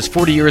Excavating has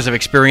 40 years of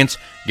experience,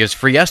 gives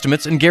free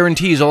estimates, and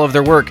guarantees all of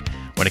their work.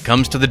 When it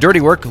comes to the dirty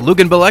work,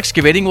 Luganville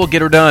Excavating will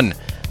get her done.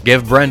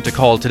 Give Brent a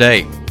call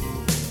today.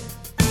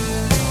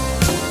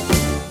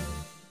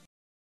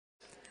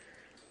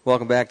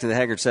 Welcome back to the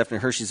Haggard, Sefton,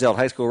 Hershey Zelt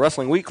High School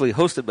Wrestling Weekly,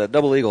 hosted by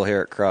Double Eagle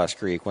here at Cross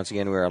Creek. Once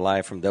again, we are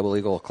live from Double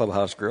Eagle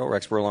Clubhouse Grill.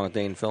 Rex Burr along with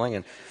Dane Filling,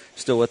 and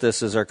still with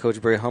us is our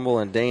coach, Barry Humble.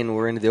 And Dane,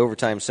 we're into the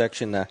overtime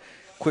section.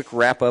 Quick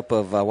wrap-up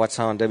of what's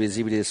on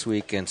WZBD this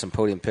week and some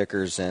podium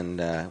pickers.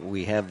 And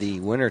we have the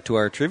winner to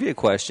our trivia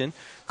question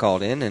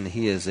called in, and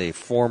he is a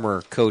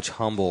former Coach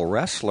Humble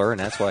wrestler, and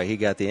that's why he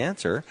got the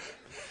answer.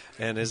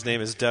 And his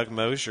name is Doug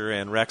Mosier.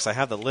 And, Rex, I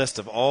have the list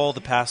of all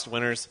the past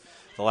winners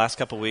the last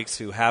couple of weeks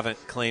who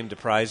haven't claimed a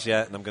prize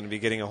yet, and I'm going to be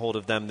getting a hold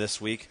of them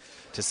this week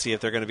to see if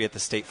they're going to be at the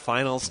state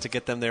finals to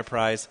get them their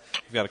prize.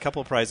 We've got a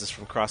couple of prizes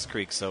from Cross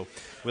Creek, so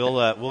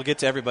we'll get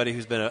to everybody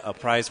who's been a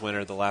prize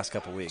winner the last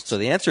couple of weeks. So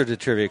the answer to the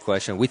trivia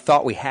question, we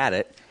thought we had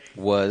it,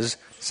 was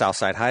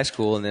Southside High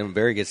School, and then when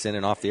Barry gets in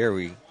and off the air,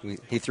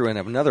 he threw in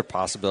another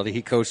possibility.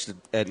 He coached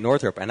at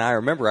Northrop, and I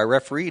remember I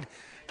refereed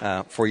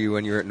for you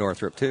when you were at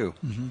Northrop too.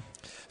 Mm-hmm.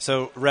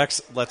 So,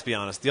 Rex, let's be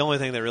honest. The only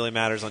thing that really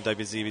matters on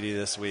WZBD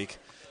this week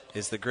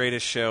is the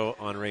greatest show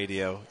on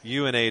radio.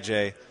 You and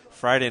AJ,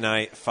 Friday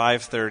night,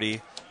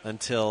 5:30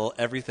 until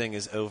everything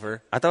is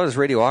over. I thought it was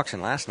Radio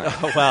Auction last night.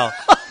 Oh, well,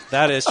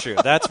 that is true.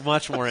 That's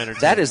much more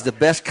entertaining. That is the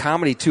best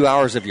comedy 2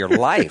 hours of your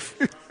life.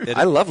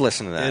 I love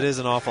listening to that. It is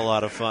an awful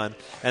lot of fun.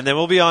 And then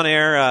we'll be on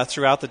air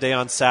throughout the day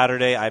on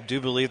Saturday. I do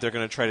believe they're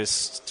going to try to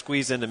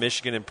squeeze into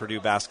Michigan and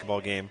Purdue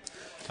basketball game.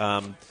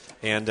 And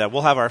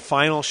we'll have our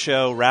final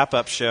show,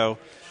 wrap-up show,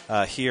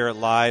 here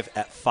live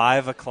at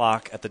 5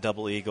 o'clock at the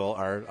Double Eagle,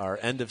 our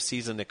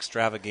end-of-season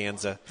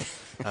extravaganza.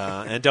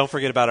 And don't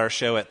forget about our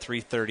show at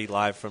 3:30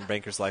 live from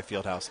Bankers Life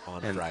Fieldhouse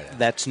on Friday.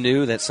 That's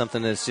new. That's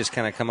something that's just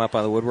kind of come up out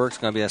of the woodwork. It's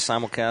going to be a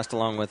simulcast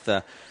along with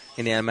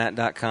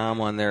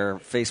IndianaMat.com on their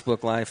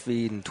Facebook live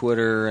feed and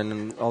Twitter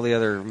and all the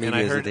other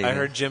media. And I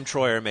heard Jim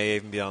Troyer may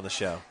even be on the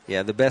show.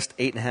 Yeah, the best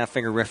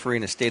 8.5-finger referee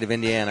in the state of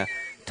Indiana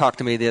talked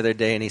to me the other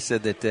day, and he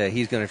said that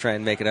he's going to try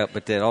and make it up,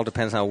 but it all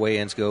depends how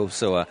weigh-ins go.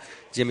 So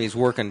Jimmy's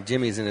working.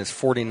 Jimmy's in his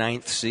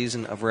 49th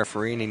season of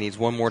refereeing. He needs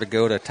one more to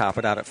go to top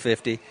it out at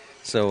 50.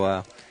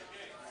 So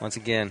once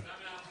again,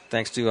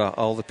 thanks to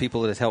all the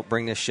people that have helped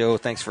bring this show.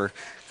 Thanks for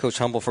Coach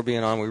Humble for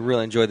being on. We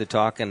really enjoyed the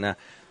talk, and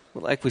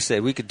like we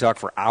said, we could talk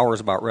for hours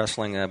about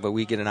wrestling, but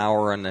we get an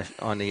hour on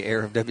the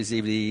air of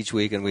WZBD each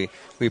week, and we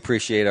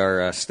appreciate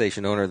our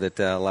station owner that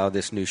allowed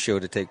this new show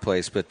to take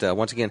place. But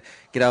once again,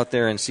 get out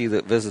there and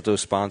visit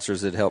those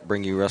sponsors that help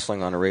bring you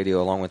wrestling on the radio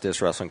along with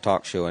this wrestling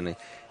talk show. And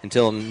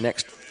until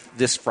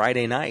this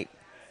Friday night,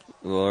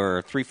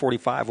 or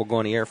 3:45, we'll go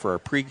on the air for our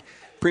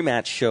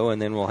pre-match show,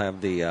 and then we'll have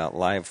the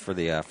live for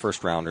the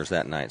first rounders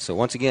that night. So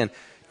once again,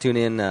 tune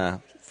in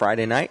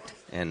Friday night,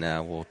 and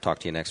we'll talk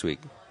to you next week.